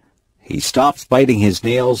nails. He stops biting his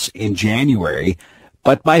nails in January,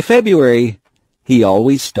 but by February, he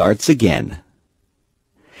always starts again.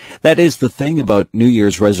 That is the thing about New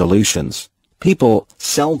Year's resolutions. People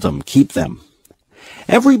seldom keep them.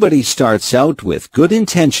 Everybody starts out with good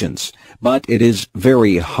intentions, but it is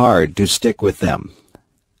very hard to stick with them.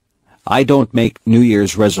 I don't make New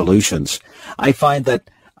Year's resolutions. I find that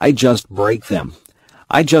I just break them.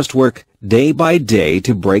 I just work day by day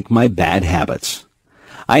to break my bad habits.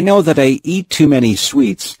 I know that I eat too many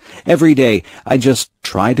sweets. Every day, I just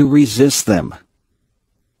try to resist them.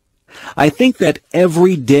 I think that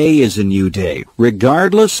every day is a new day,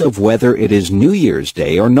 regardless of whether it is New Year's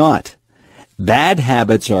Day or not. Bad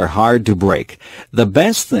habits are hard to break. The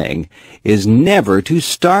best thing is never to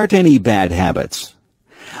start any bad habits.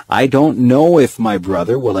 I don't know if my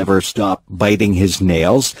brother will ever stop biting his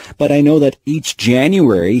nails, but I know that each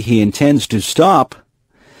January he intends to stop.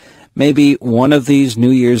 Maybe one of these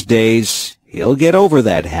New Year's days he'll get over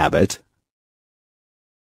that habit.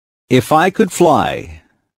 If I could fly.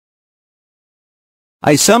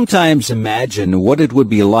 I sometimes imagine what it would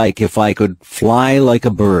be like if I could fly like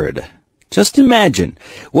a bird. Just imagine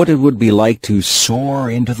what it would be like to soar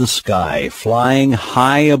into the sky, flying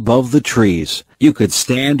high above the trees. You could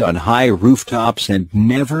stand on high rooftops and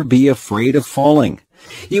never be afraid of falling.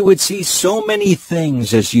 You would see so many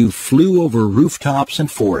things as you flew over rooftops and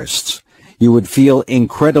forests. You would feel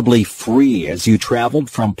incredibly free as you traveled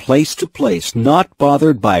from place to place, not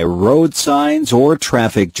bothered by road signs or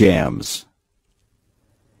traffic jams.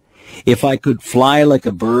 If I could fly like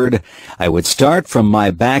a bird, I would start from my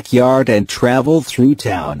backyard and travel through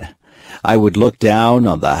town. I would look down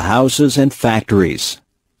on the houses and factories.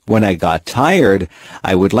 When I got tired,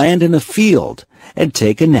 I would land in a field and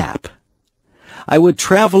take a nap. I would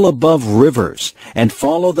travel above rivers and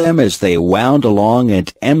follow them as they wound along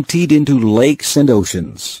and emptied into lakes and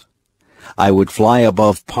oceans. I would fly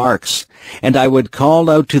above parks, and I would call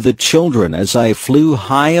out to the children as I flew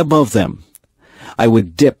high above them. I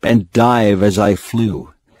would dip and dive as I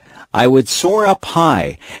flew. I would soar up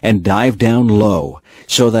high and dive down low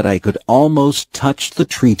so that I could almost touch the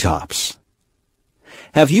treetops.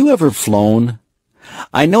 Have you ever flown?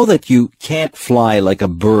 I know that you can't fly like a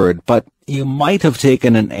bird, but you might have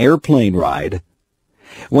taken an airplane ride.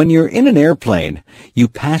 When you're in an airplane, you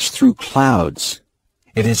pass through clouds.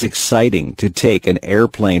 It is exciting to take an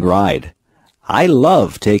airplane ride. I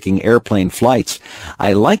love taking airplane flights.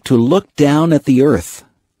 I like to look down at the earth.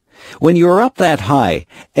 When you're up that high,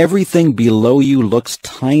 everything below you looks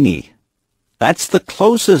tiny. That's the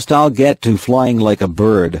closest I'll get to flying like a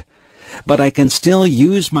bird. But I can still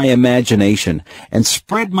use my imagination and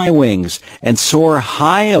spread my wings and soar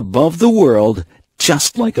high above the world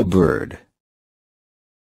just like a bird.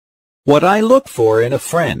 What I look for in a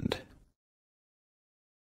friend.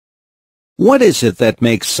 What is it that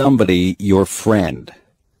makes somebody your friend?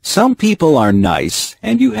 Some people are nice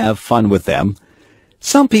and you have fun with them.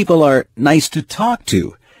 Some people are nice to talk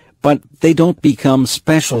to, but they don't become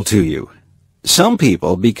special to you. Some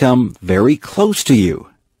people become very close to you.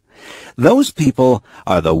 Those people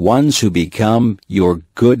are the ones who become your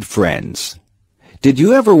good friends. Did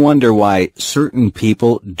you ever wonder why certain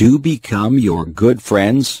people do become your good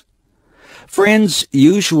friends? Friends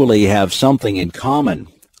usually have something in common.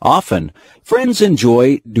 Often, friends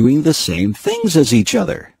enjoy doing the same things as each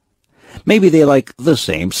other. Maybe they like the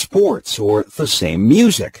same sports or the same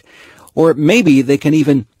music, Or maybe they can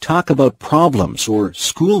even talk about problems or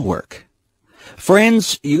schoolwork.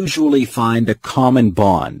 Friends usually find a common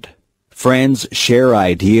bond. Friends share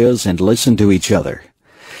ideas and listen to each other.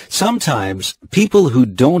 Sometimes people who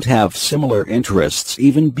don't have similar interests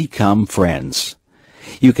even become friends.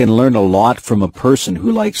 You can learn a lot from a person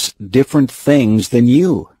who likes different things than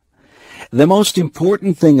you. The most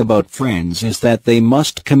important thing about friends is that they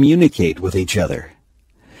must communicate with each other.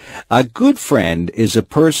 A good friend is a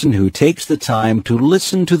person who takes the time to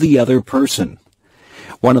listen to the other person.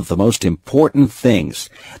 One of the most important things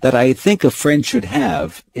that I think a friend should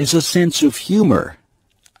have is a sense of humor.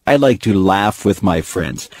 I like to laugh with my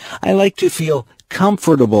friends. I like to feel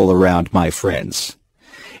comfortable around my friends.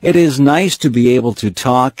 It is nice to be able to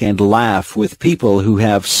talk and laugh with people who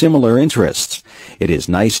have similar interests. It is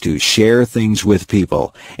nice to share things with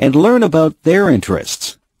people and learn about their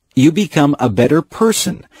interests. You become a better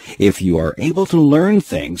person if you are able to learn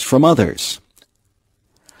things from others.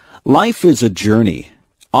 Life is a journey.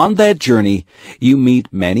 On that journey, you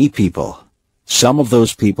meet many people. Some of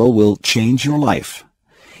those people will change your life.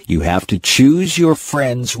 You have to choose your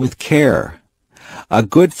friends with care. A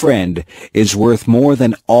good friend is worth more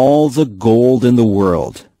than all the gold in the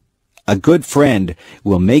world. A good friend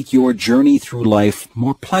will make your journey through life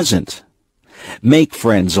more pleasant. Make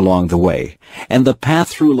friends along the way, and the path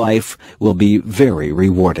through life will be very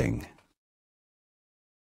rewarding.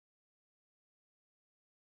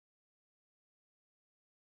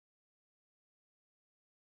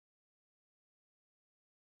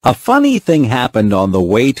 A funny thing happened on the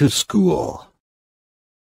way to school.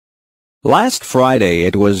 Last Friday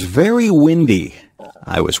it was very windy.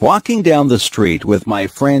 I was walking down the street with my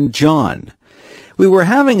friend John. We were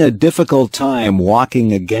having a difficult time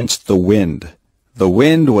walking against the wind. The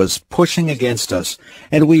wind was pushing against us,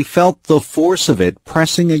 and we felt the force of it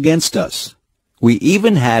pressing against us. We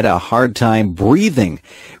even had a hard time breathing.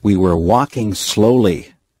 We were walking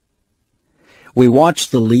slowly. We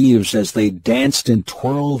watched the leaves as they danced and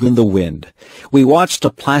twirled in the wind. We watched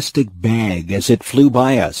a plastic bag as it flew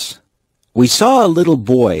by us. We saw a little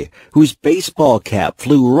boy whose baseball cap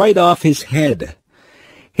flew right off his head.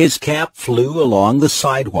 His cap flew along the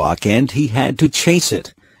sidewalk and he had to chase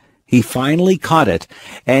it. He finally caught it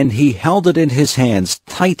and he held it in his hands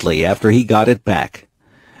tightly after he got it back.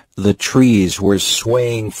 The trees were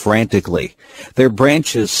swaying frantically. Their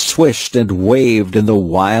branches swished and waved in the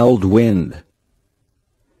wild wind.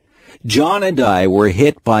 John and I were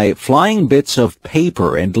hit by flying bits of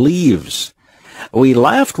paper and leaves. We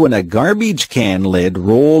laughed when a garbage can lid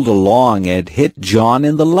rolled along and hit John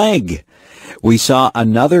in the leg. We saw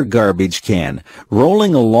another garbage can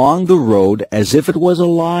rolling along the road as if it was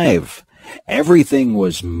alive. Everything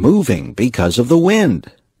was moving because of the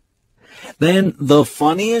wind. Then the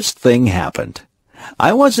funniest thing happened.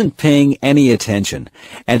 I wasn't paying any attention,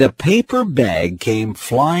 and a paper bag came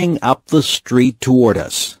flying up the street toward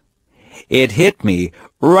us. It hit me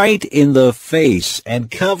right in the face and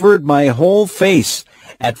covered my whole face.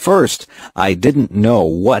 At first, I didn't know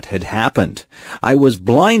what had happened. I was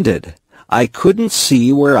blinded. I couldn't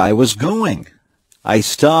see where I was going. I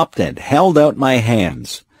stopped and held out my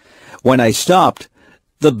hands. When I stopped,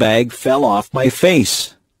 the bag fell off my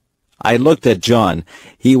face. I looked at John.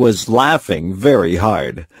 He was laughing very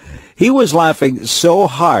hard. He was laughing so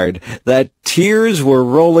hard that tears were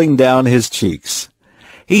rolling down his cheeks.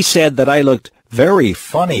 He said that I looked very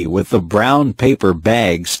funny with the brown paper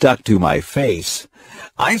bag stuck to my face.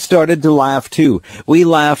 I started to laugh too. We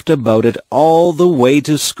laughed about it all the way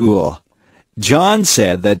to school. John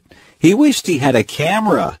said that he wished he had a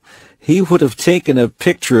camera. He would have taken a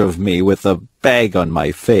picture of me with the bag on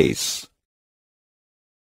my face.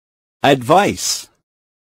 Advice.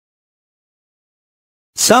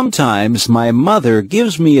 Sometimes my mother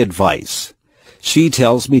gives me advice. She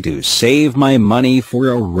tells me to save my money for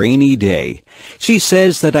a rainy day. She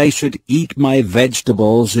says that I should eat my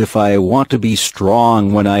vegetables if I want to be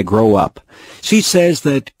strong when I grow up. She says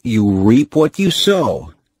that you reap what you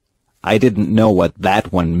sow. I didn't know what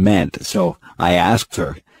that one meant, so I asked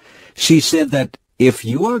her. She said that if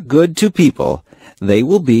you are good to people, they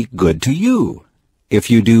will be good to you. If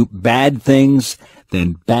you do bad things,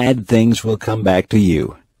 then bad things will come back to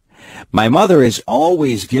you. My mother is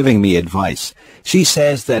always giving me advice. She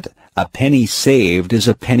says that a penny saved is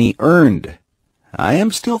a penny earned. I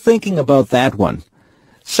am still thinking about that one.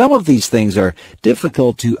 Some of these things are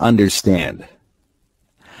difficult to understand.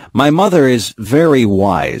 My mother is very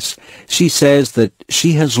wise. She says that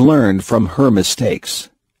she has learned from her mistakes.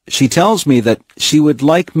 She tells me that she would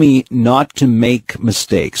like me not to make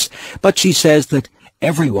mistakes, but she says that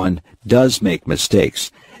everyone does make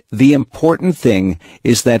mistakes. The important thing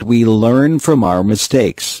is that we learn from our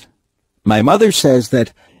mistakes. My mother says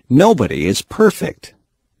that nobody is perfect.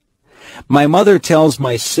 My mother tells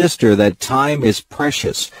my sister that time is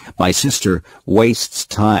precious. My sister wastes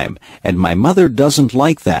time, and my mother doesn't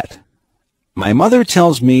like that. My mother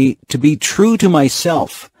tells me to be true to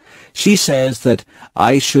myself. She says that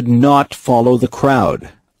I should not follow the crowd.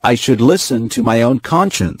 I should listen to my own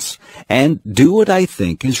conscience and do what I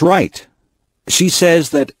think is right. She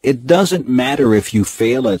says that it doesn't matter if you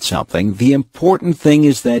fail at something. The important thing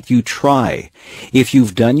is that you try. If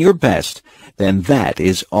you've done your best, then that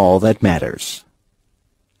is all that matters.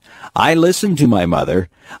 I listen to my mother.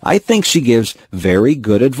 I think she gives very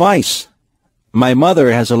good advice. My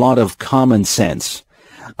mother has a lot of common sense.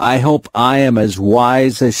 I hope I am as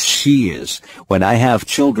wise as she is when I have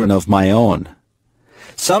children of my own.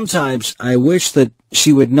 Sometimes I wish that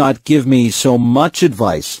she would not give me so much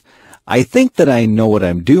advice. I think that I know what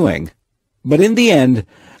I'm doing, but in the end,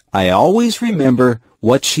 I always remember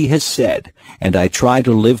what she has said, and I try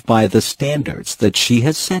to live by the standards that she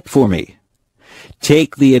has set for me.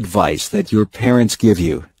 Take the advice that your parents give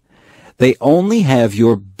you. They only have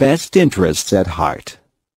your best interests at heart.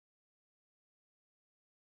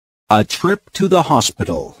 A trip to the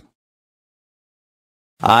hospital.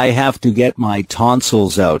 I have to get my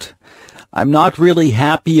tonsils out. I'm not really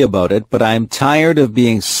happy about it, but I'm tired of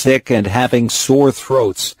being sick and having sore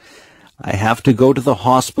throats. I have to go to the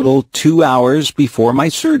hospital 2 hours before my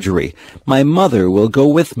surgery. My mother will go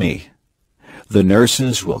with me. The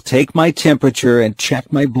nurses will take my temperature and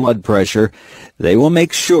check my blood pressure. They will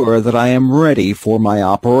make sure that I am ready for my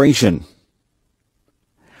operation.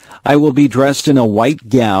 I will be dressed in a white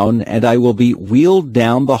gown, and I will be wheeled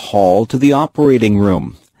down the hall to the operating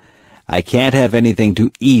room. I can't have anything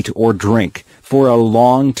to eat or drink for a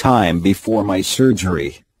long time before my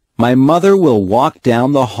surgery. My mother will walk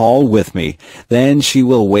down the hall with me. Then she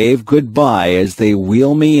will wave goodbye as they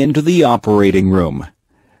wheel me into the operating room.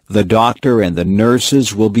 The doctor and the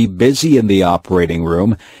nurses will be busy in the operating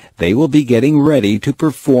room. They will be getting ready to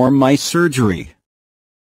perform my surgery.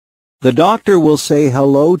 The doctor will say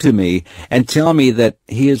hello to me and tell me that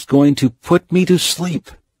he is going to put me to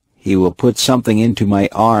sleep. He will put something into my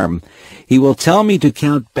arm. He will tell me to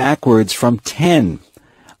count backwards from 10.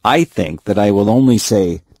 I think that I will only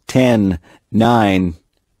say 10, 9,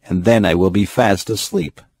 and then I will be fast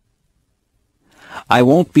asleep. I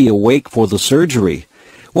won't be awake for the surgery.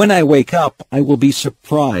 When I wake up, I will be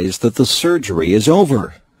surprised that the surgery is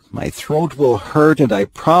over. My throat will hurt and I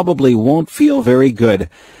probably won't feel very good.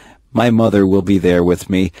 My mother will be there with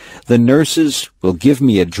me. The nurses will give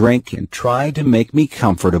me a drink and try to make me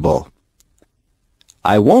comfortable.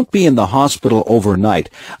 I won't be in the hospital overnight.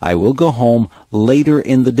 I will go home later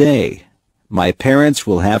in the day. My parents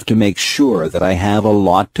will have to make sure that I have a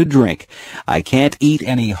lot to drink. I can't eat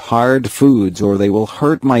any hard foods or they will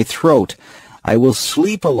hurt my throat. I will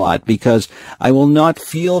sleep a lot because I will not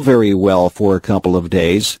feel very well for a couple of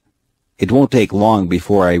days. It won't take long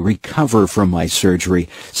before I recover from my surgery.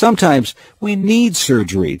 Sometimes we need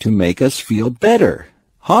surgery to make us feel better.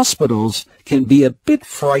 Hospitals can be a bit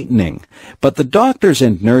frightening, but the doctors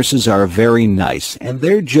and nurses are very nice, and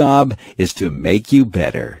their job is to make you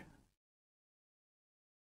better.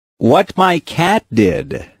 What my cat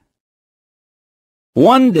did.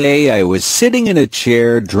 One day I was sitting in a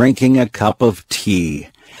chair drinking a cup of tea.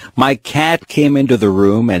 My cat came into the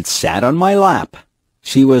room and sat on my lap.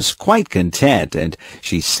 She was quite content, and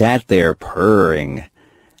she sat there purring.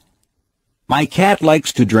 My cat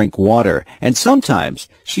likes to drink water, and sometimes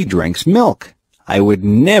she drinks milk. I would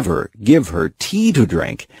never give her tea to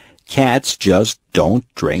drink. Cats just don't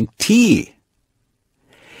drink tea.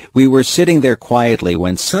 We were sitting there quietly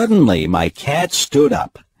when suddenly my cat stood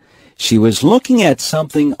up. She was looking at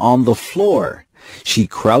something on the floor. She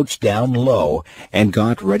crouched down low and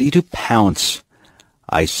got ready to pounce.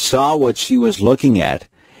 I saw what she was looking at.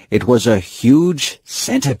 It was a huge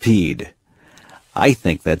centipede. I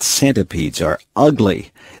think that centipedes are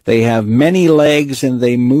ugly. They have many legs and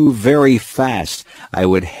they move very fast. I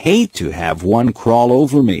would hate to have one crawl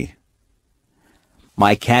over me.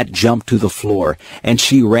 My cat jumped to the floor and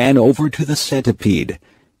she ran over to the centipede.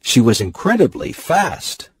 She was incredibly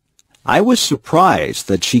fast. I was surprised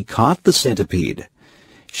that she caught the centipede.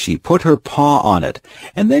 She put her paw on it,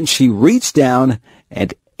 and then she reached down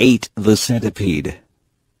and ate the centipede.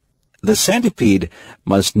 The centipede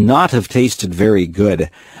must not have tasted very good.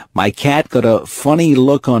 My cat got a funny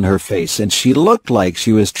look on her face, and she looked like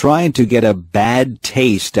she was trying to get a bad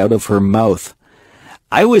taste out of her mouth.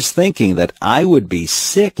 I was thinking that I would be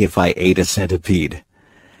sick if I ate a centipede.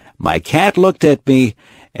 My cat looked at me,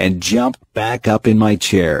 and jumped back up in my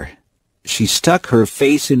chair. She stuck her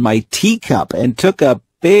face in my teacup and took a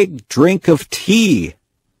big drink of tea.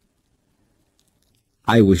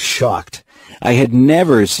 I was shocked. I had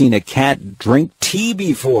never seen a cat drink tea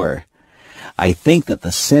before. I think that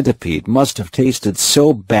the centipede must have tasted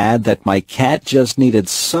so bad that my cat just needed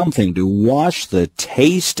something to wash the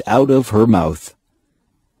taste out of her mouth.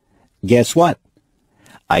 Guess what?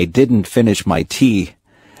 I didn't finish my tea.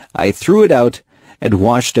 I threw it out and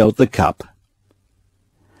washed out the cup.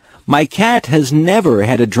 My cat has never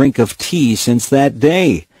had a drink of tea since that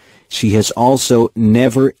day. She has also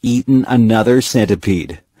never eaten another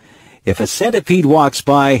centipede. If a centipede walks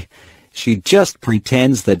by, she just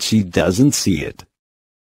pretends that she doesn't see it.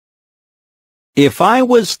 If I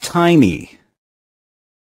was tiny.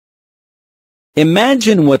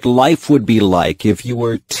 Imagine what life would be like if you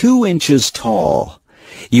were 2 inches tall.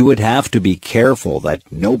 You would have to be careful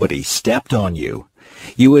that nobody stepped on you.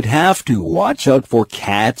 You would have to watch out for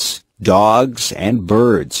cats, dogs, and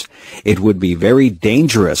birds. It would be very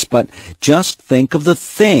dangerous, but just think of the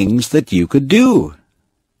things that you could do.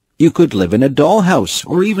 You could live in a dollhouse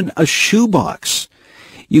or even a shoebox.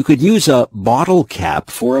 You could use a bottle cap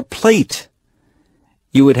for a plate.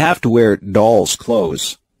 You would have to wear doll's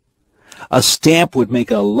clothes. A stamp would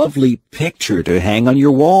make a lovely picture to hang on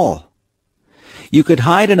your wall. You could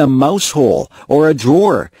hide in a mouse hole or a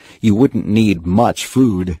drawer. You wouldn't need much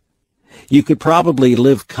food. You could probably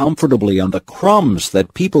live comfortably on the crumbs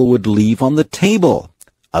that people would leave on the table.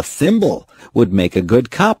 A thimble would make a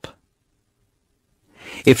good cup.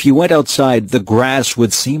 If you went outside, the grass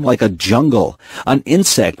would seem like a jungle. An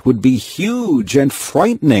insect would be huge and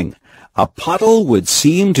frightening. A puddle would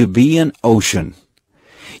seem to be an ocean.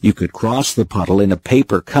 You could cross the puddle in a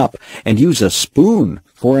paper cup and use a spoon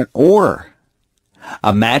for an oar.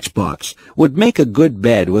 A matchbox would make a good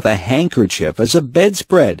bed with a handkerchief as a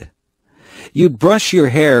bedspread. You'd brush your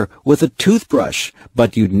hair with a toothbrush,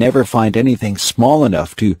 but you'd never find anything small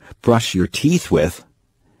enough to brush your teeth with.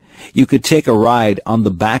 You could take a ride on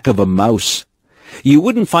the back of a mouse. You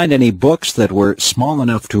wouldn't find any books that were small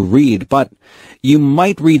enough to read, but you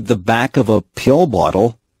might read the back of a pill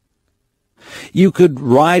bottle. You could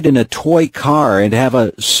ride in a toy car and have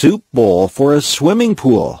a soup bowl for a swimming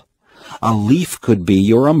pool. A leaf could be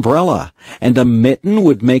your umbrella, and a mitten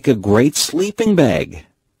would make a great sleeping bag.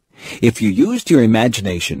 If you used your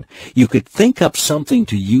imagination, you could think up something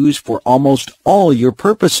to use for almost all your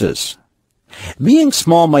purposes. Being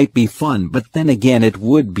small might be fun, but then again it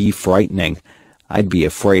would be frightening. I'd be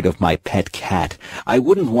afraid of my pet cat. I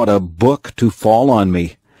wouldn't want a book to fall on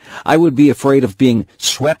me. I would be afraid of being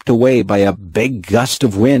swept away by a big gust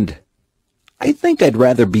of wind. I think I'd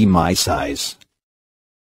rather be my size.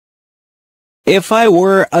 If I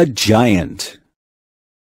were a giant.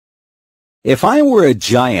 If I were a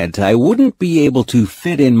giant, I wouldn't be able to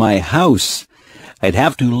fit in my house. I'd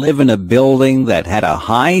have to live in a building that had a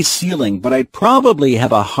high ceiling, but I'd probably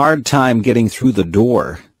have a hard time getting through the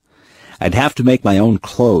door. I'd have to make my own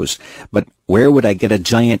clothes, but where would I get a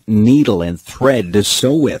giant needle and thread to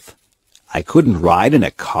sew with? I couldn't ride in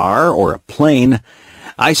a car or a plane.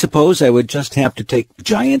 I suppose I would just have to take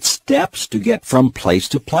giant steps to get from place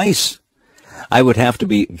to place. I would have to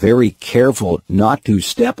be very careful not to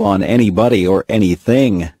step on anybody or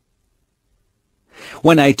anything.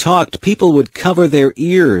 When I talked, people would cover their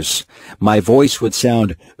ears. My voice would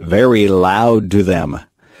sound very loud to them.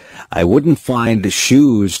 I wouldn't find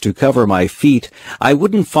shoes to cover my feet. I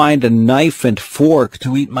wouldn't find a knife and fork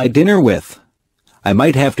to eat my dinner with. I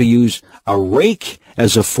might have to use a rake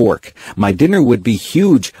as a fork. My dinner would be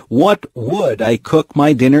huge. What would I cook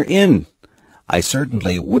my dinner in? I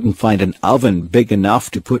certainly wouldn't find an oven big enough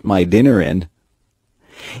to put my dinner in.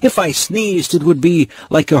 If I sneezed, it would be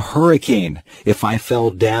like a hurricane. If I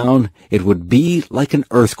fell down, it would be like an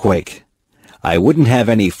earthquake. I wouldn't have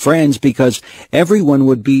any friends because everyone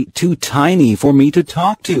would be too tiny for me to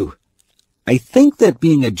talk to. I think that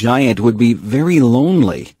being a giant would be very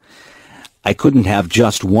lonely. I couldn't have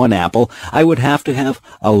just one apple. I would have to have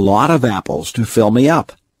a lot of apples to fill me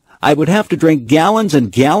up. I would have to drink gallons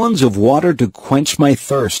and gallons of water to quench my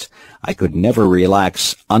thirst. I could never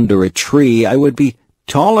relax under a tree. I would be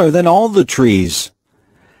taller than all the trees.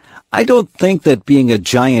 I don't think that being a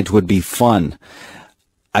giant would be fun.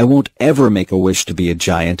 I won't ever make a wish to be a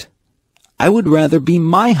giant. I would rather be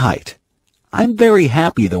my height. I'm very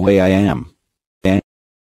happy the way I am.